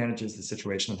who manages the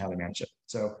situation and how they manage it.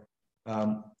 So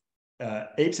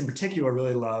apes in particular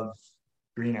really love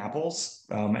green apples,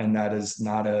 and that is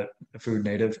not a food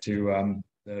native to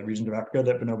the regions of Africa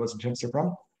that bonobos and chimps are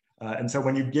from. And so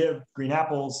when you give green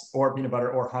apples or peanut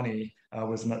butter or honey,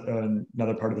 was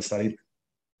another part of the study,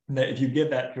 that if you give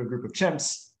that to a group of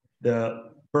chimps,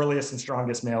 the burliest and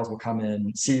strongest males will come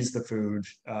in, seize the food,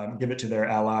 give it to their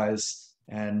allies,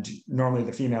 and normally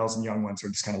the females and young ones are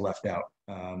just kind of left out.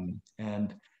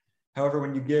 And however,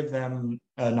 when you give them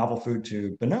novel food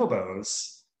to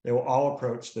bonobos, they will all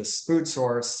approach this food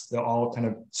source, they'll all kind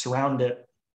of surround it,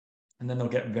 and then they'll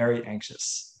get very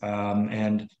anxious.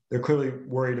 And they're clearly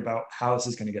worried about how this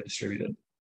is going to get distributed.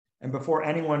 And before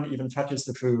anyone even touches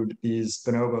the food, these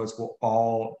bonobos will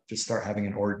all just start having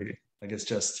an orgy. Like it's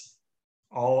just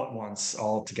all at once,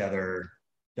 all together,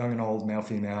 young and old, male,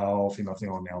 female,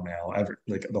 male,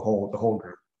 like the whole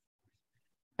group.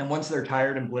 And once they're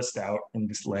tired and blissed out and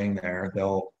just laying there,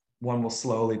 one will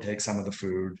slowly take some of the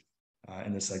food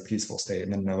in this like peaceful state,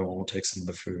 and then another one will take some of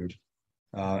the food.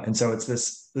 And so it's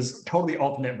this totally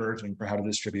alternate version for how to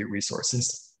distribute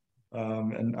resources.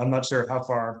 And I'm not sure how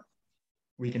far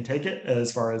we can take it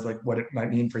as far as like what it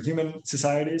might mean for human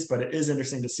societies, but it is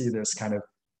interesting to see this kind of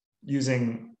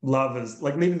using love as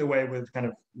like leading the way with kind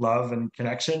of love and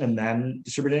connection and then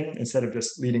distributing instead of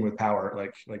just leading with power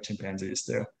like chimpanzees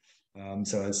do.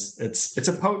 So it's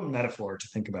a potent metaphor to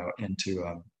think about and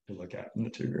to look at in the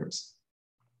two groups.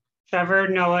 Trevor,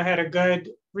 Noah had a good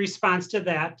response to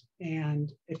that.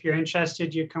 And if you're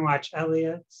interested, you can watch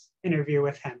Eliot's interview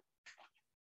with him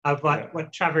of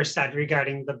what Trevor said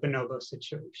regarding the bonobo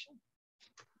situation.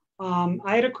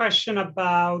 I had a question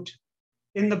about,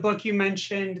 in the book, you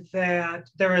mentioned that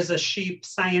there was a sheep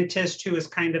scientist who was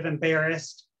kind of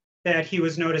embarrassed that he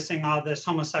was noticing all this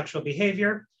homosexual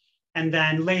behavior. And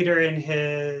then later in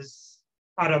his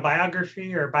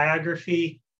autobiography or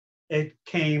biography, it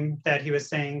came that he was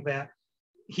saying that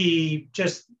he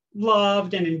just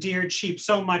loved and endeared sheep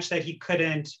so much that he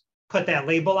couldn't put that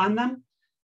label on them.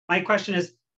 My question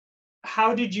is,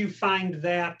 how did you find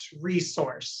that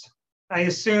resource? I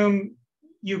assume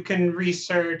you can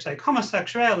research like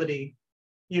homosexuality,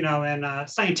 in a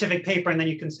scientific paper, and then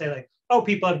you can say like, oh,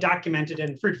 people have documented it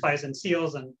in fruit flies and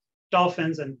seals and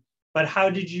dolphins, but how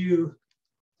did you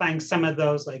find some of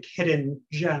those like hidden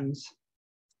gems?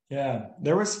 Yeah,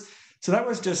 that was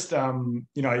just,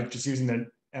 just using the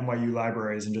NYU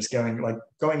libraries and just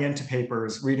going into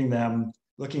papers, reading them,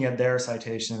 looking at their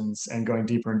citations and going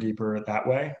deeper and deeper that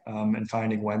way, and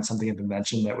finding when something had been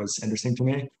mentioned that was interesting to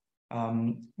me.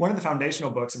 One of the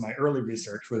foundational books in my early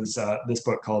research was this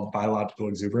book called Biological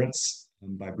Exuberance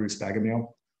by Bruce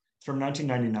Bagamiel. It's from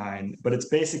 1999, but it's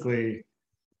basically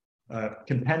a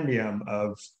compendium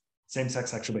of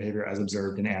same-sex sexual behavior as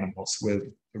observed in animals with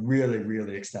a really,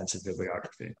 really extensive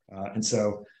bibliography. And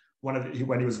so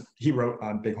he wrote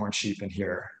on bighorn sheep in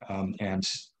here and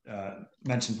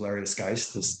mentioned Valerius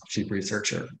Geist, this sheep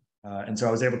researcher. And so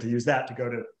I was able to use that to go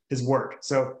to his work.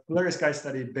 So Valerius Geist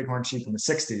studied bighorn sheep in the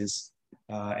 60s.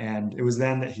 And it was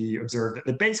then that he observed that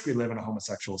they basically live in a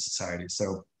homosexual society.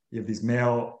 So you have these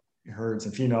male herds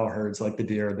and female herds like the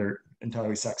deer, they're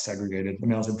entirely sex segregated. The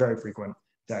males have very frequent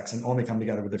sex and only come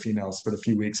together with the females for the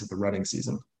few weeks of the rutting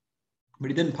season. But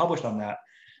he didn't publish on that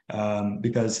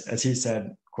because, as he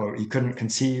said, quote, he couldn't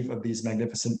conceive of these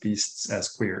magnificent beasts as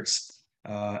queers.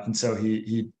 And so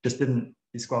he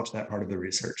squelched that part of the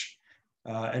research.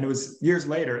 And it was years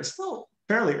later, it's still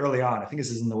fairly early on, I think this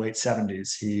is in the late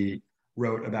 70s, he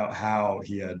wrote about how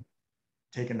he had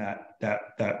taken that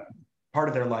part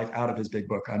of their life out of his big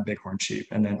book on bighorn sheep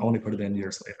and then only put it in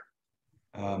years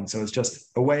later. So it's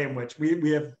just a way in which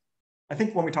we have, I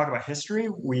think when we talk about history,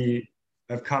 we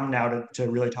have come now to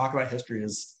really talk about history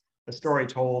as a story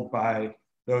told by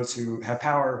those who have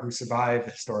power, who survive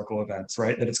historical events,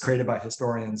 right? That it's created by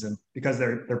historians, and because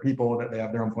they're people, that they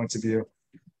have their own points of view.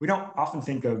 We don't often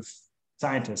think of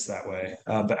scientists that way,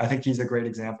 but I think he's a great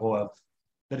example of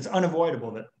that it's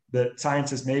unavoidable that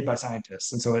science is made by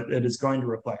scientists, and so it is going to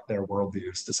reflect their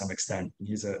worldviews to some extent. And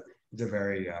he's a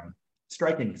very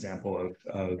striking example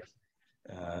of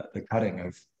the cutting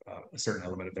of a certain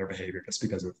element of their behavior just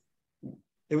because of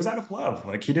it was out of love.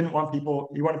 Like he wanted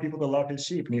people to love his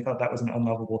sheep, and he thought that was an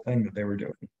unlovable thing that they were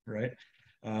doing, right?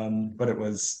 But it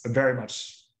was very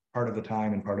much part of the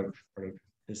time and part of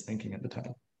his thinking at the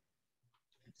time.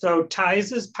 So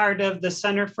TIES is part of the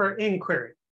Center for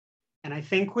Inquiry. And I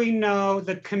think we know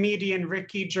the comedian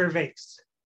Ricky Gervais.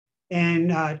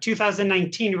 In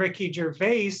 2019, Ricky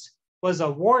Gervais was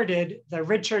awarded the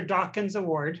Richard Dawkins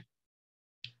Award.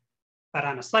 But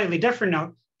on a slightly different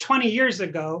note, 20 years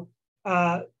ago-ish,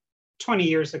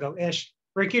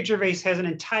 Ricky Gervais has an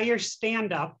entire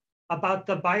stand-up about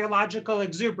the biological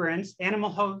exuberance,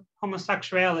 animal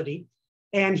homosexuality.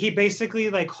 And he basically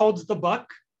like holds the book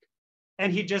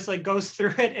and he just like goes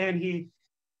through it and he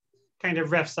kind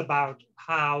of riffs about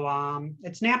how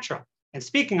it's natural. And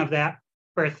speaking of that,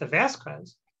 Bertha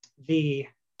Vasquez, the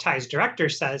TIES director,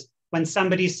 says, when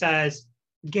somebody says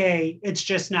gay, it's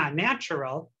just not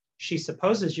natural, she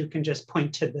supposes you can just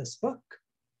point to this book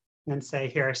and say,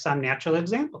 here are some natural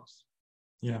examples.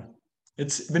 Yeah,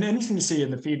 it's been interesting to see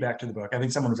in the feedback to the book. I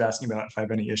think someone was asking about if I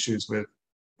have any issues with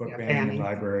book banning in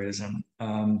libraries. And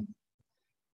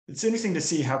it's interesting to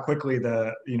see how quickly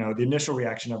the initial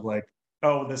reaction of like,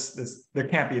 oh, this there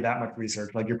can't be that much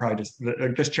research. Like you're probably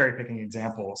just cherry picking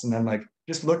examples. And then like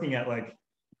just looking at like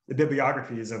the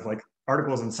bibliographies of like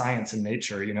articles in Science and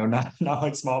Nature, not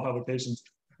like small publications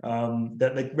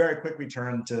that like very quickly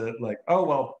turn to like, oh,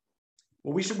 well,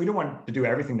 we don't want to do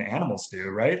everything that animals do,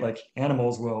 right? Like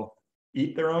animals will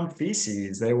eat their own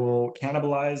feces. They will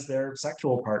cannibalize their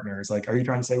sexual partners. Like, are you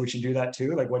trying to say we should do that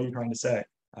too? Like, what are you trying to say?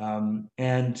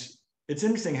 And it's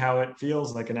interesting how it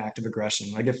feels like an act of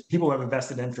aggression. Like if people have a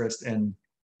vested interest in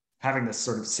having this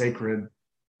sort of sacred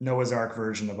Noah's Ark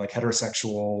version of like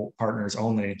heterosexual partners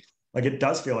only, like it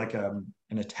does feel like an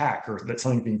attack or that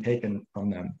something's being taken from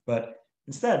them. But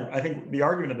instead, I think the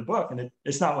argument of the book, and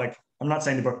it's not like, I'm not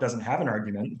saying the book doesn't have an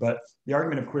argument, but the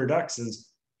argument of Queer Ducks is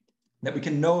that we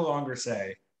can no longer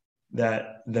say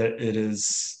that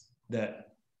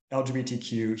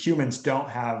LGBTQ humans don't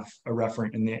have a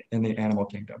referent in the animal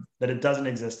kingdom, that it doesn't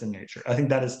exist in nature. I think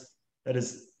that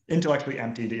is intellectually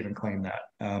empty to even claim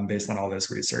that based on all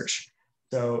this research.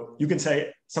 So you can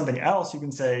say something else. You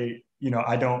can say,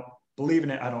 I don't believe in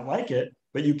it, I don't like it,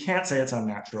 but you can't say it's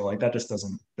unnatural. Like that just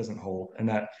doesn't hold. And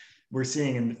that we're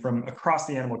seeing from across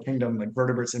the animal kingdom, like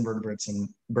vertebrates, invertebrates, and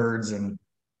birds and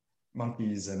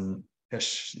monkeys and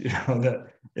fish, that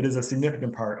it is a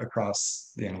significant part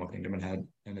across the animal kingdom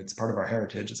and it's part of our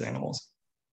heritage as animals.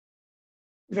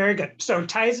 Very good. So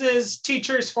TIES is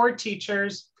teachers for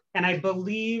teachers. And I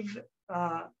believe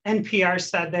NPR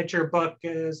said that your book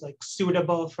is like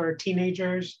suitable for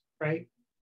teenagers, right?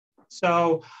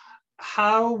 So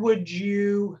how would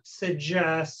you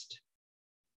suggest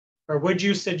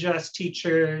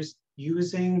teachers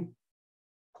using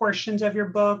portions of your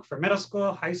book for middle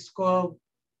school, high school?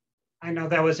 I know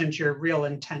that wasn't your real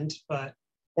intent, but,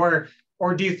 or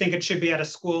do you think it should be at a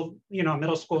school,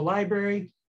 middle school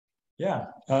library? Yeah,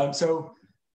 so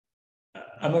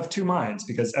I'm of two minds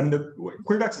because the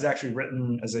Queer Ducks is actually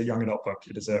written as a young adult book.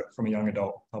 It is from a young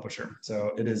adult publisher.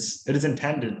 So it is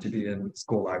intended to be in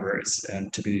school libraries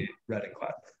and to be read in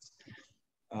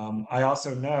classrooms. I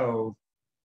also know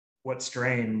what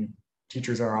strain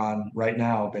teachers are on right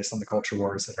now based on the culture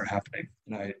wars that are happening.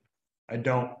 And I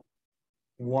don't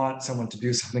want someone to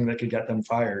do something that could get them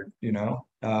fired,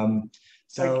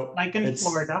 So like in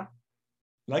Florida.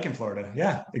 Like in Florida.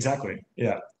 Yeah, exactly.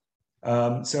 Yeah.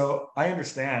 So I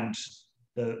understand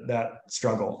that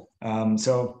struggle.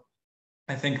 So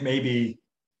I think maybe,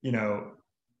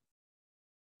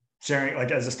 sharing,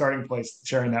 like as a starting place,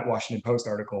 sharing that Washington Post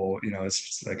article, it's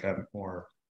just like a more,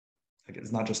 like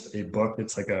it's not just a book,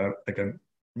 it's like a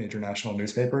major national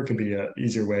newspaper. It could be an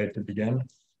easier way to begin.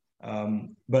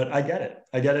 But I get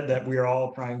it that we are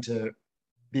all trying to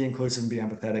be inclusive and be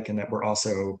empathetic, and that we're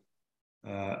also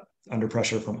under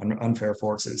pressure from unfair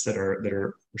forces that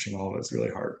are pushing all of us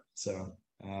really hard. So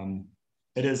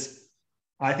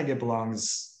I think it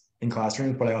belongs in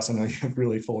classrooms, but I also know you have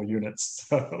really full units.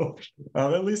 So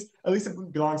at least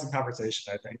it belongs in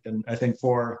conversation, I think. And I think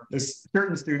there's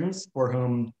certain students for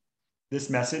whom this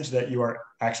message that you are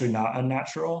actually not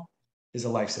unnatural is a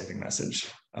life-saving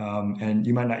message. And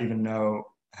you might not even know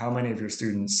how many of your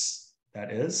students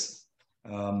that is.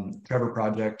 Trevor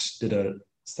Project did a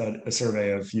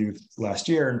survey of youth last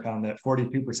year and found that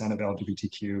 42% of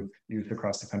LGBTQ youth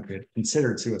across the country had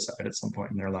considered suicide at some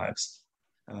point in their lives.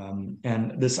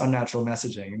 And this unnatural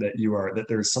messaging that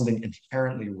there's something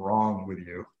inherently wrong with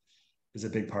you is a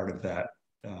big part of that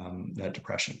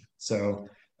depression. So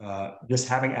just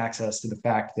having access to the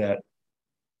fact that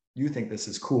you think this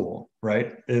is cool,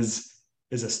 right, is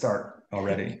a start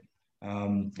already.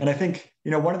 And I think,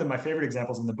 one of my favorite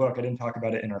examples in the book, I didn't talk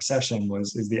about it in our session,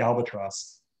 is the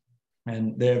albatross.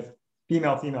 And they have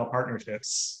female-female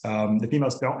partnerships. The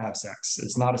females don't have sex.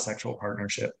 It's not a sexual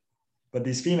partnership. But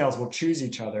these females will choose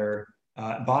each other,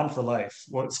 bond for life,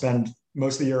 will spend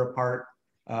most of the year apart,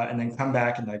 and then come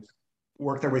back and like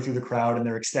work their way through the crowd, and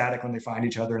they're ecstatic when they find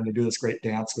each other, and they do this great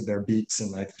dance with their beaks,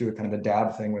 and like do a kind of a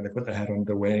dab thing where they put the head on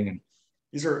the wing. And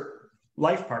these are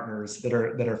life partners that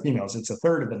are females. It's a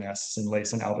third of the nests in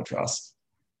lace and albatross.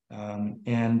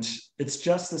 And it's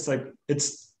just this like,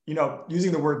 it's, you know,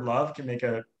 using the word love can make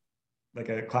a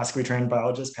classically trained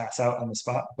biologist pass out on the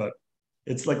spot, but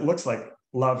it's like, looks like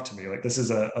love to me. Like this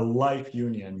is a life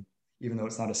union, even though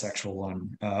it's not a sexual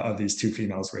one, of these two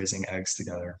females raising eggs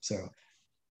together. So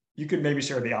you could maybe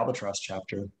share the albatross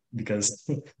chapter, because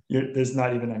there's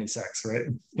not even any sex, right?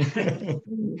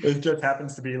 It just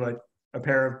happens to be like a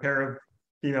pair of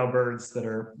female birds that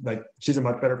are like, she's a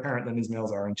much better parent than these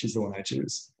males are, and she's the one I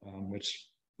choose, which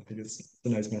I think is a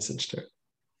nice message too.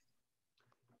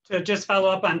 To just follow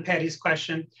up on Patty's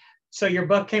question, so your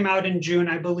book came out in June,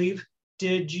 I believe.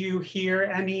 Did you hear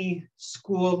any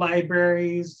school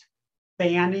libraries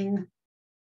banning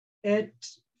it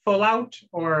full out,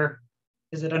 or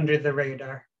is it under the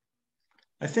radar?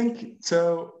 I think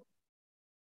so.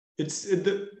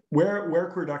 Where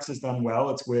Queer Ducks has done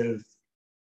well, it's with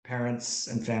parents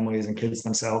and families and kids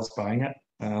themselves buying it.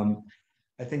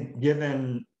 I think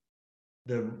given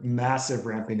the massive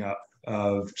ramping up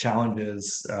of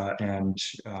challenges and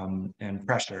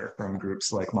pressure from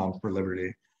groups like Moms for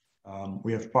Liberty,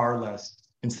 we have far less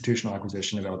institutional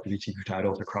acquisition of LGBTQ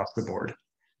titles across the board.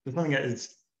 So something that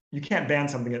is, you can't ban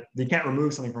something, you can't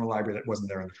remove something from a library that wasn't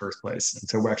there in the first place. And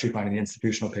so we're actually finding the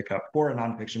institutional pickup for a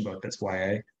nonfiction book that's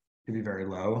YA to be very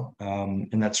low.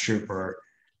 And that's true for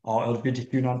all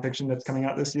LGBTQ nonfiction that's coming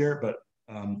out this year, but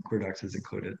Queer Ducks is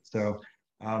included. So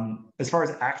as far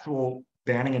as actual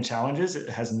banning and challenges, it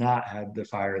has not had the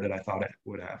fire that I thought it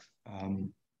would have.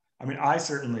 I mean, I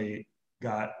certainly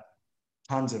got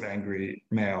tons of angry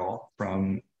mail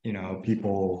from, you know,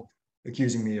 people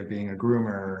accusing me of being a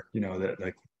groomer, you know, that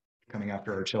like coming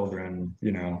after our children,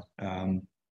 you know, and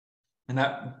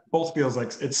that both feels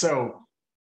like it's so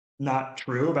not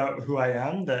true about who I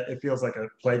am that it feels like a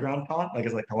playground taunt, like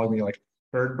it's like calling me like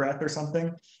third breath or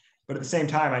something. But at the same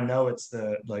time, I know it's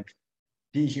the like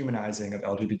dehumanizing of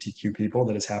LGBTQ people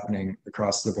that is happening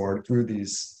across the board through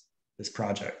this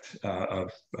project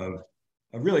of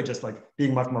really just like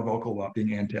being much more vocal about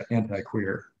being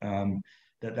anti-queer.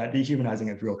 That dehumanizing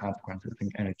has real consequences,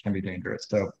 and it can be dangerous.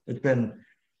 So it's been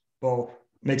both,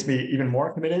 makes me even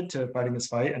more committed to fighting this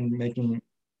fight and making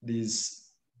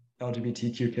these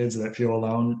LGBTQ kids that feel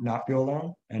alone not feel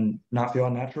alone and not feel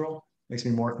unnatural. Makes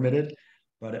me more committed,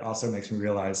 but it also makes me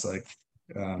realize like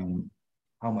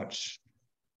how much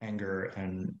anger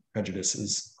and prejudice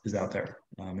is out there.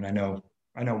 And I know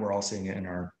we're all seeing it in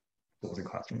our schools and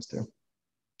classrooms too.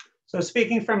 So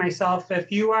speaking for myself,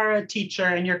 if you are a teacher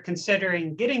and you're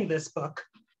considering getting this book,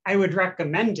 I would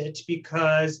recommend it,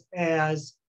 because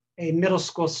as a middle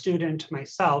school student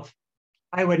myself,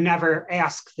 I would never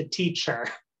ask the teacher,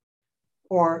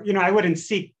 or, you know, I wouldn't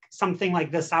seek something like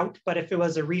this out, but if it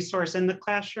was a resource in the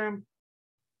classroom,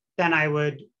 then I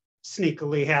would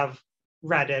sneakily have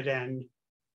read it and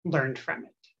learned from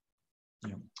it.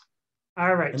 Yeah.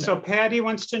 All right, so Patty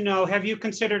wants to know, have you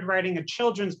considered writing a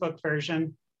children's book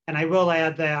version? And I will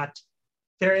add that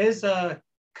there is a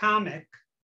comic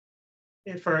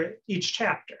for each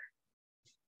chapter.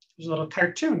 There's a little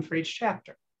cartoon for each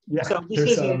chapter. Yeah, so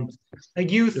this is a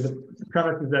youth. The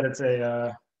premise is that it's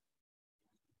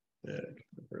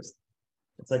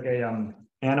it's like a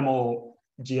animal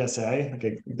GSA, like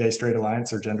a gay straight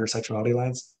alliance or gender sexuality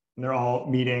alliance, and they're all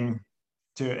meeting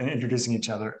to and introducing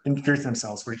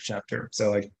themselves for each chapter. So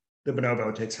like the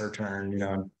bonobo takes her turn, you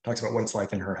know, and talks about what it's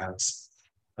like in her house.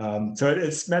 So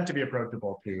it's meant to be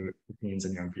approachable to teens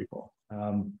and young people.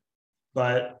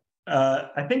 But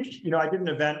I think, you know, I did an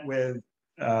event with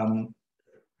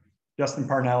Justin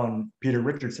Parnell and Peter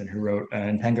Richardson, who wrote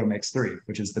And Tango Makes Three,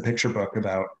 which is the picture book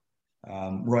about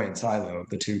Roy and Silo,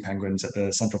 the two penguins at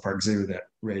the Central Park Zoo that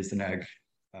raised an egg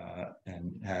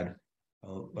and had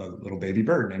a little baby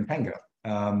bird named Tango.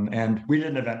 And we did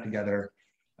an event together.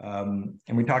 And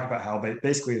we talked about how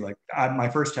basically, like, my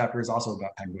first chapter is also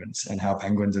about penguins and how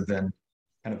penguins have been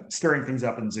kind of stirring things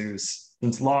up in zoos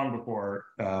since long before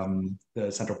the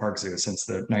Central Park Zoo, since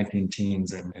the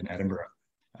 19-teens in Edinburgh.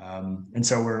 And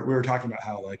so we were talking about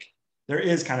how like there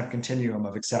is kind of continuum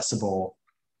of accessible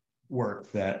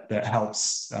work that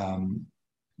helps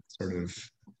sort of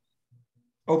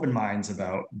open minds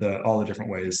about all the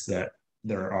different ways that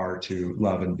there are to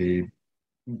love and be,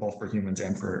 both for humans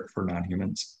and for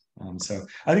non-humans. So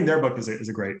I think their book is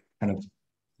a great kind of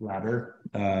ladder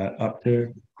up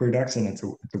to Queer Ducks, and it's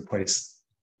a place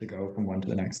to go from one to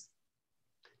the next.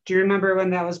 Do you remember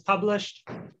when that was published?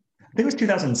 I think it was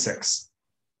 2006.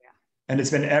 And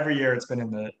it's been every year, it's been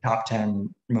in the top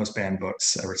 10 most banned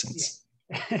books ever since.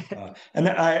 And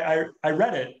then I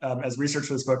read it as research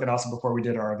for this book and also before we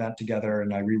did our event together,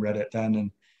 and I reread it then.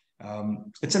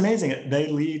 And it's amazing. They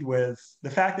lead with the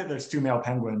fact that there's 2 male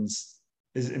penguins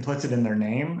is implicit in their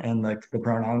name and like the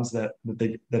pronouns that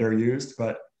are used,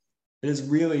 but it is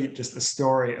really just a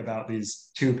story about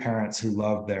these 2 parents who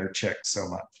love their chicks so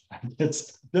much.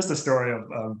 It's just a story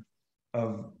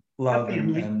of love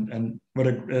and what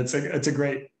it's a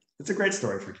great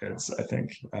story for kids, I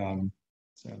think.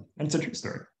 So, and it's a true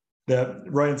story. The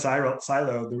Roy and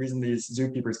Silo, the reason these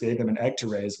zookeepers gave them an egg to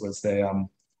raise was they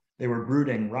were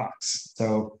brooding rocks.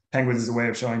 So penguins is a way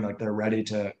of showing like they're ready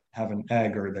to have an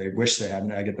egg, or they wish they had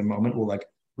an egg at the moment, will like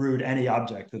brood any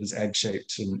object that is egg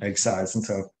shaped and egg sized. And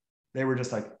so they were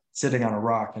just like sitting on a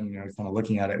rock and kind of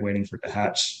looking at it, waiting for it to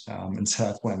hatch. And so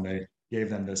that's when they gave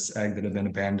them this egg that had been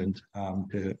abandoned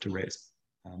to raise.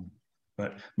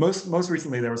 But most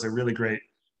recently, there was a really great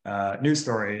news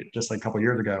story just like a couple of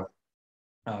years ago.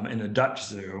 In a Dutch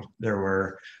zoo, there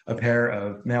were a pair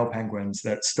of male penguins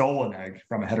that stole an egg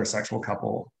from a heterosexual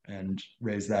couple and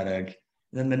raised that egg.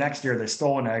 And then the next year, they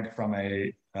stole an egg from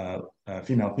a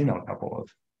female couple of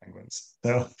penguins.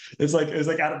 So it was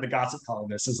like out of the gossip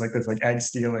columnist. It's like this like egg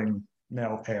stealing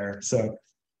male pair. So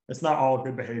it's not all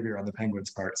good behavior on the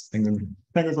penguins' parts.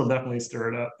 Penguins will definitely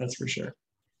stir it up. That's for sure.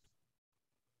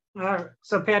 All right.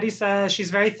 So Patty says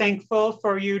she's very thankful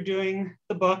for you doing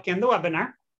the book and the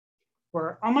webinar.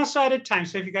 We're almost out of time.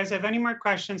 So if you guys have any more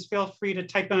questions, feel free to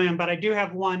type them in. But I do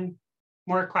have one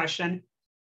more question.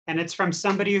 And it's from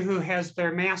somebody who has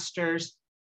their master's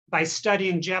by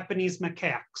studying Japanese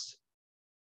macaques.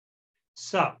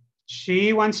 So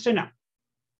she wants to know,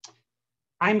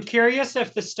 I'm curious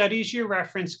if the studies you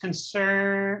reference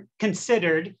considered,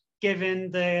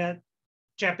 given the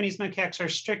Japanese macaques are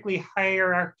strictly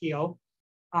hierarchical,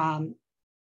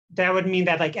 that would mean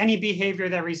that like any behavior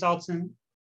that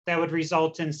would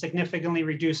result in significantly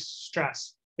reduced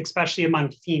stress, especially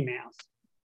among females.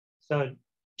 So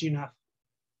do you know if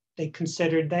they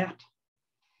considered that?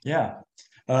 Yeah.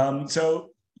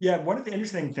 So yeah, one of the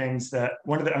interesting things that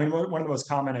one of the most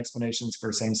common explanations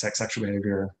for same-sex sexual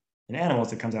behavior in animals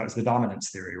that comes out is the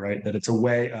dominance theory, right? That it's a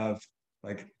way of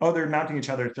like, oh, they're mounting each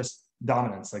other, it's just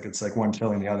dominance, like it's like one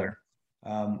killing the other,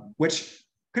 which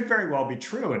could very well be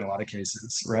true in a lot of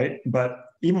cases, right? But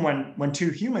even when 2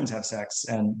 humans have sex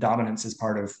and dominance is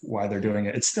part of why they're doing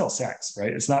it, it's still sex,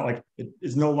 right? It's not like it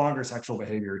is no longer sexual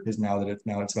behavior because now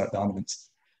it's about dominance.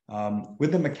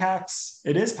 With the macaques,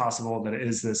 it is possible that it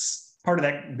is this part of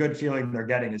that good feeling they're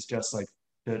getting is just like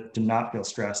to not feel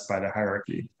stressed by the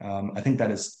hierarchy. I think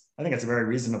it's a very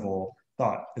reasonable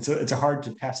thought. It's a hard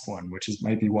to test one, which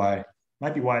might be why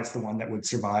it's the one that would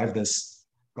survive this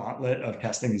gauntlet of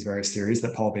testing these various theories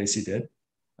that Paul Basey did.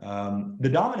 The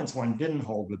dominance one didn't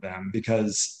hold with them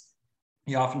because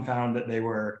he often found that they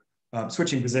were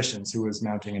switching positions, who was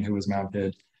mounting and who was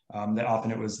mounted. That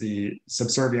often it was the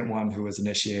subservient one who was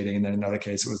initiating, and then in another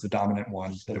case it was the dominant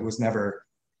one. That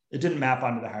it didn't map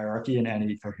onto the hierarchy in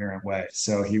any coherent way.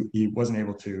 So he wasn't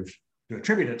able to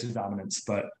attribute it to dominance,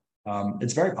 but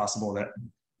it's very possible that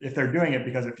if they're doing it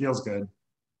because it feels good,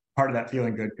 part of that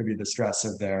feeling good could be the stress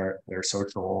of their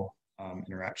social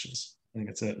interactions. I think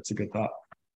it's a good thought.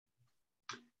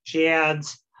 She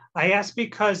adds, I ask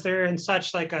because they're in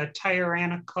such like a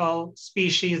tyrannical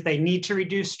species, they need to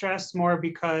reduce stress more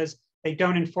because they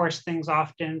don't enforce things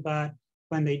often, but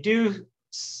when they do,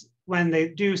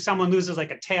 someone loses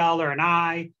like a tail or an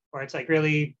eye, or it's like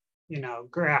really,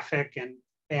 graphic and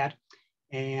bad.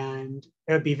 And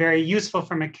it would be very useful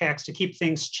for macaques to keep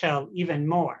things chill even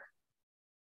more.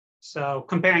 So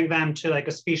comparing them to like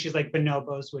a species like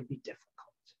bonobos would be difficult.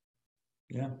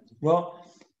 Yeah, well,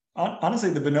 honestly,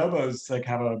 the bonobos like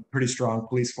have a pretty strong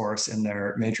police force in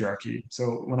their matriarchy.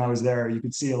 So when I was there, you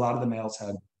could see a lot of the males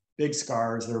had big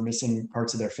scars. They were missing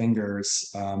parts of their fingers.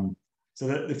 So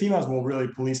the females will really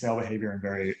police male behavior in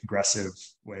very aggressive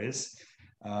ways.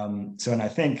 And I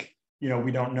think,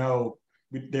 we don't know,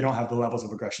 they don't have the levels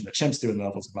of aggression that chimps do and the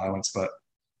levels of violence, but,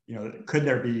 could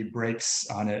there be breaks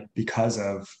on it because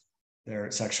of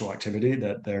their sexual activity,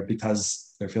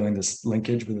 because they're feeling this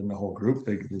linkage within the whole group,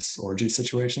 this orgy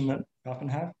situation that they often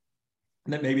have,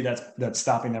 and that maybe that's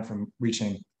stopping them from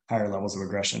reaching higher levels of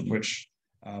aggression, which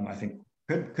I think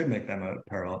could make them a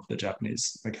parallel to the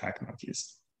Japanese macaque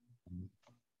monkeys.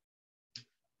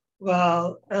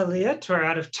 Well, Eliot, we're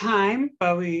out of time,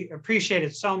 but we appreciate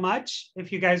it so much.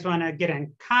 If you guys want to get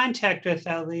in contact with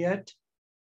Eliot,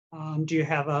 do you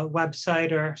have a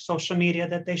website or social media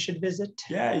that they should visit?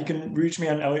 Yeah, you can reach me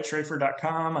on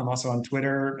eliotschrefer.com. I'm also on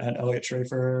Twitter at Eliot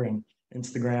Schrefer, and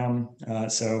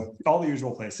Instagram. So all the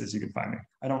usual places you can find me.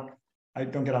 I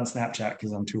don't get on Snapchat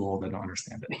because I'm too old and don't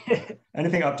understand it.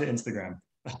 Anything up to Instagram.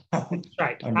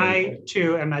 Right. I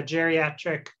too am a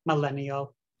geriatric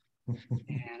millennial,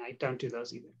 and I don't do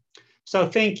those either. So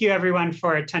thank you everyone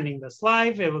for attending this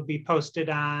live. It will be posted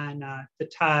on the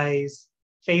Ties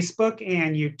Facebook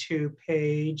and YouTube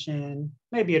page in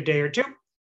maybe a day or two.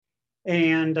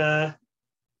 And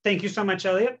thank you so much,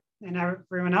 Eliot, and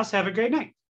everyone else. Have a great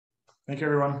night. Thank you,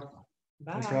 everyone.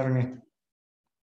 Bye. Thanks for having me.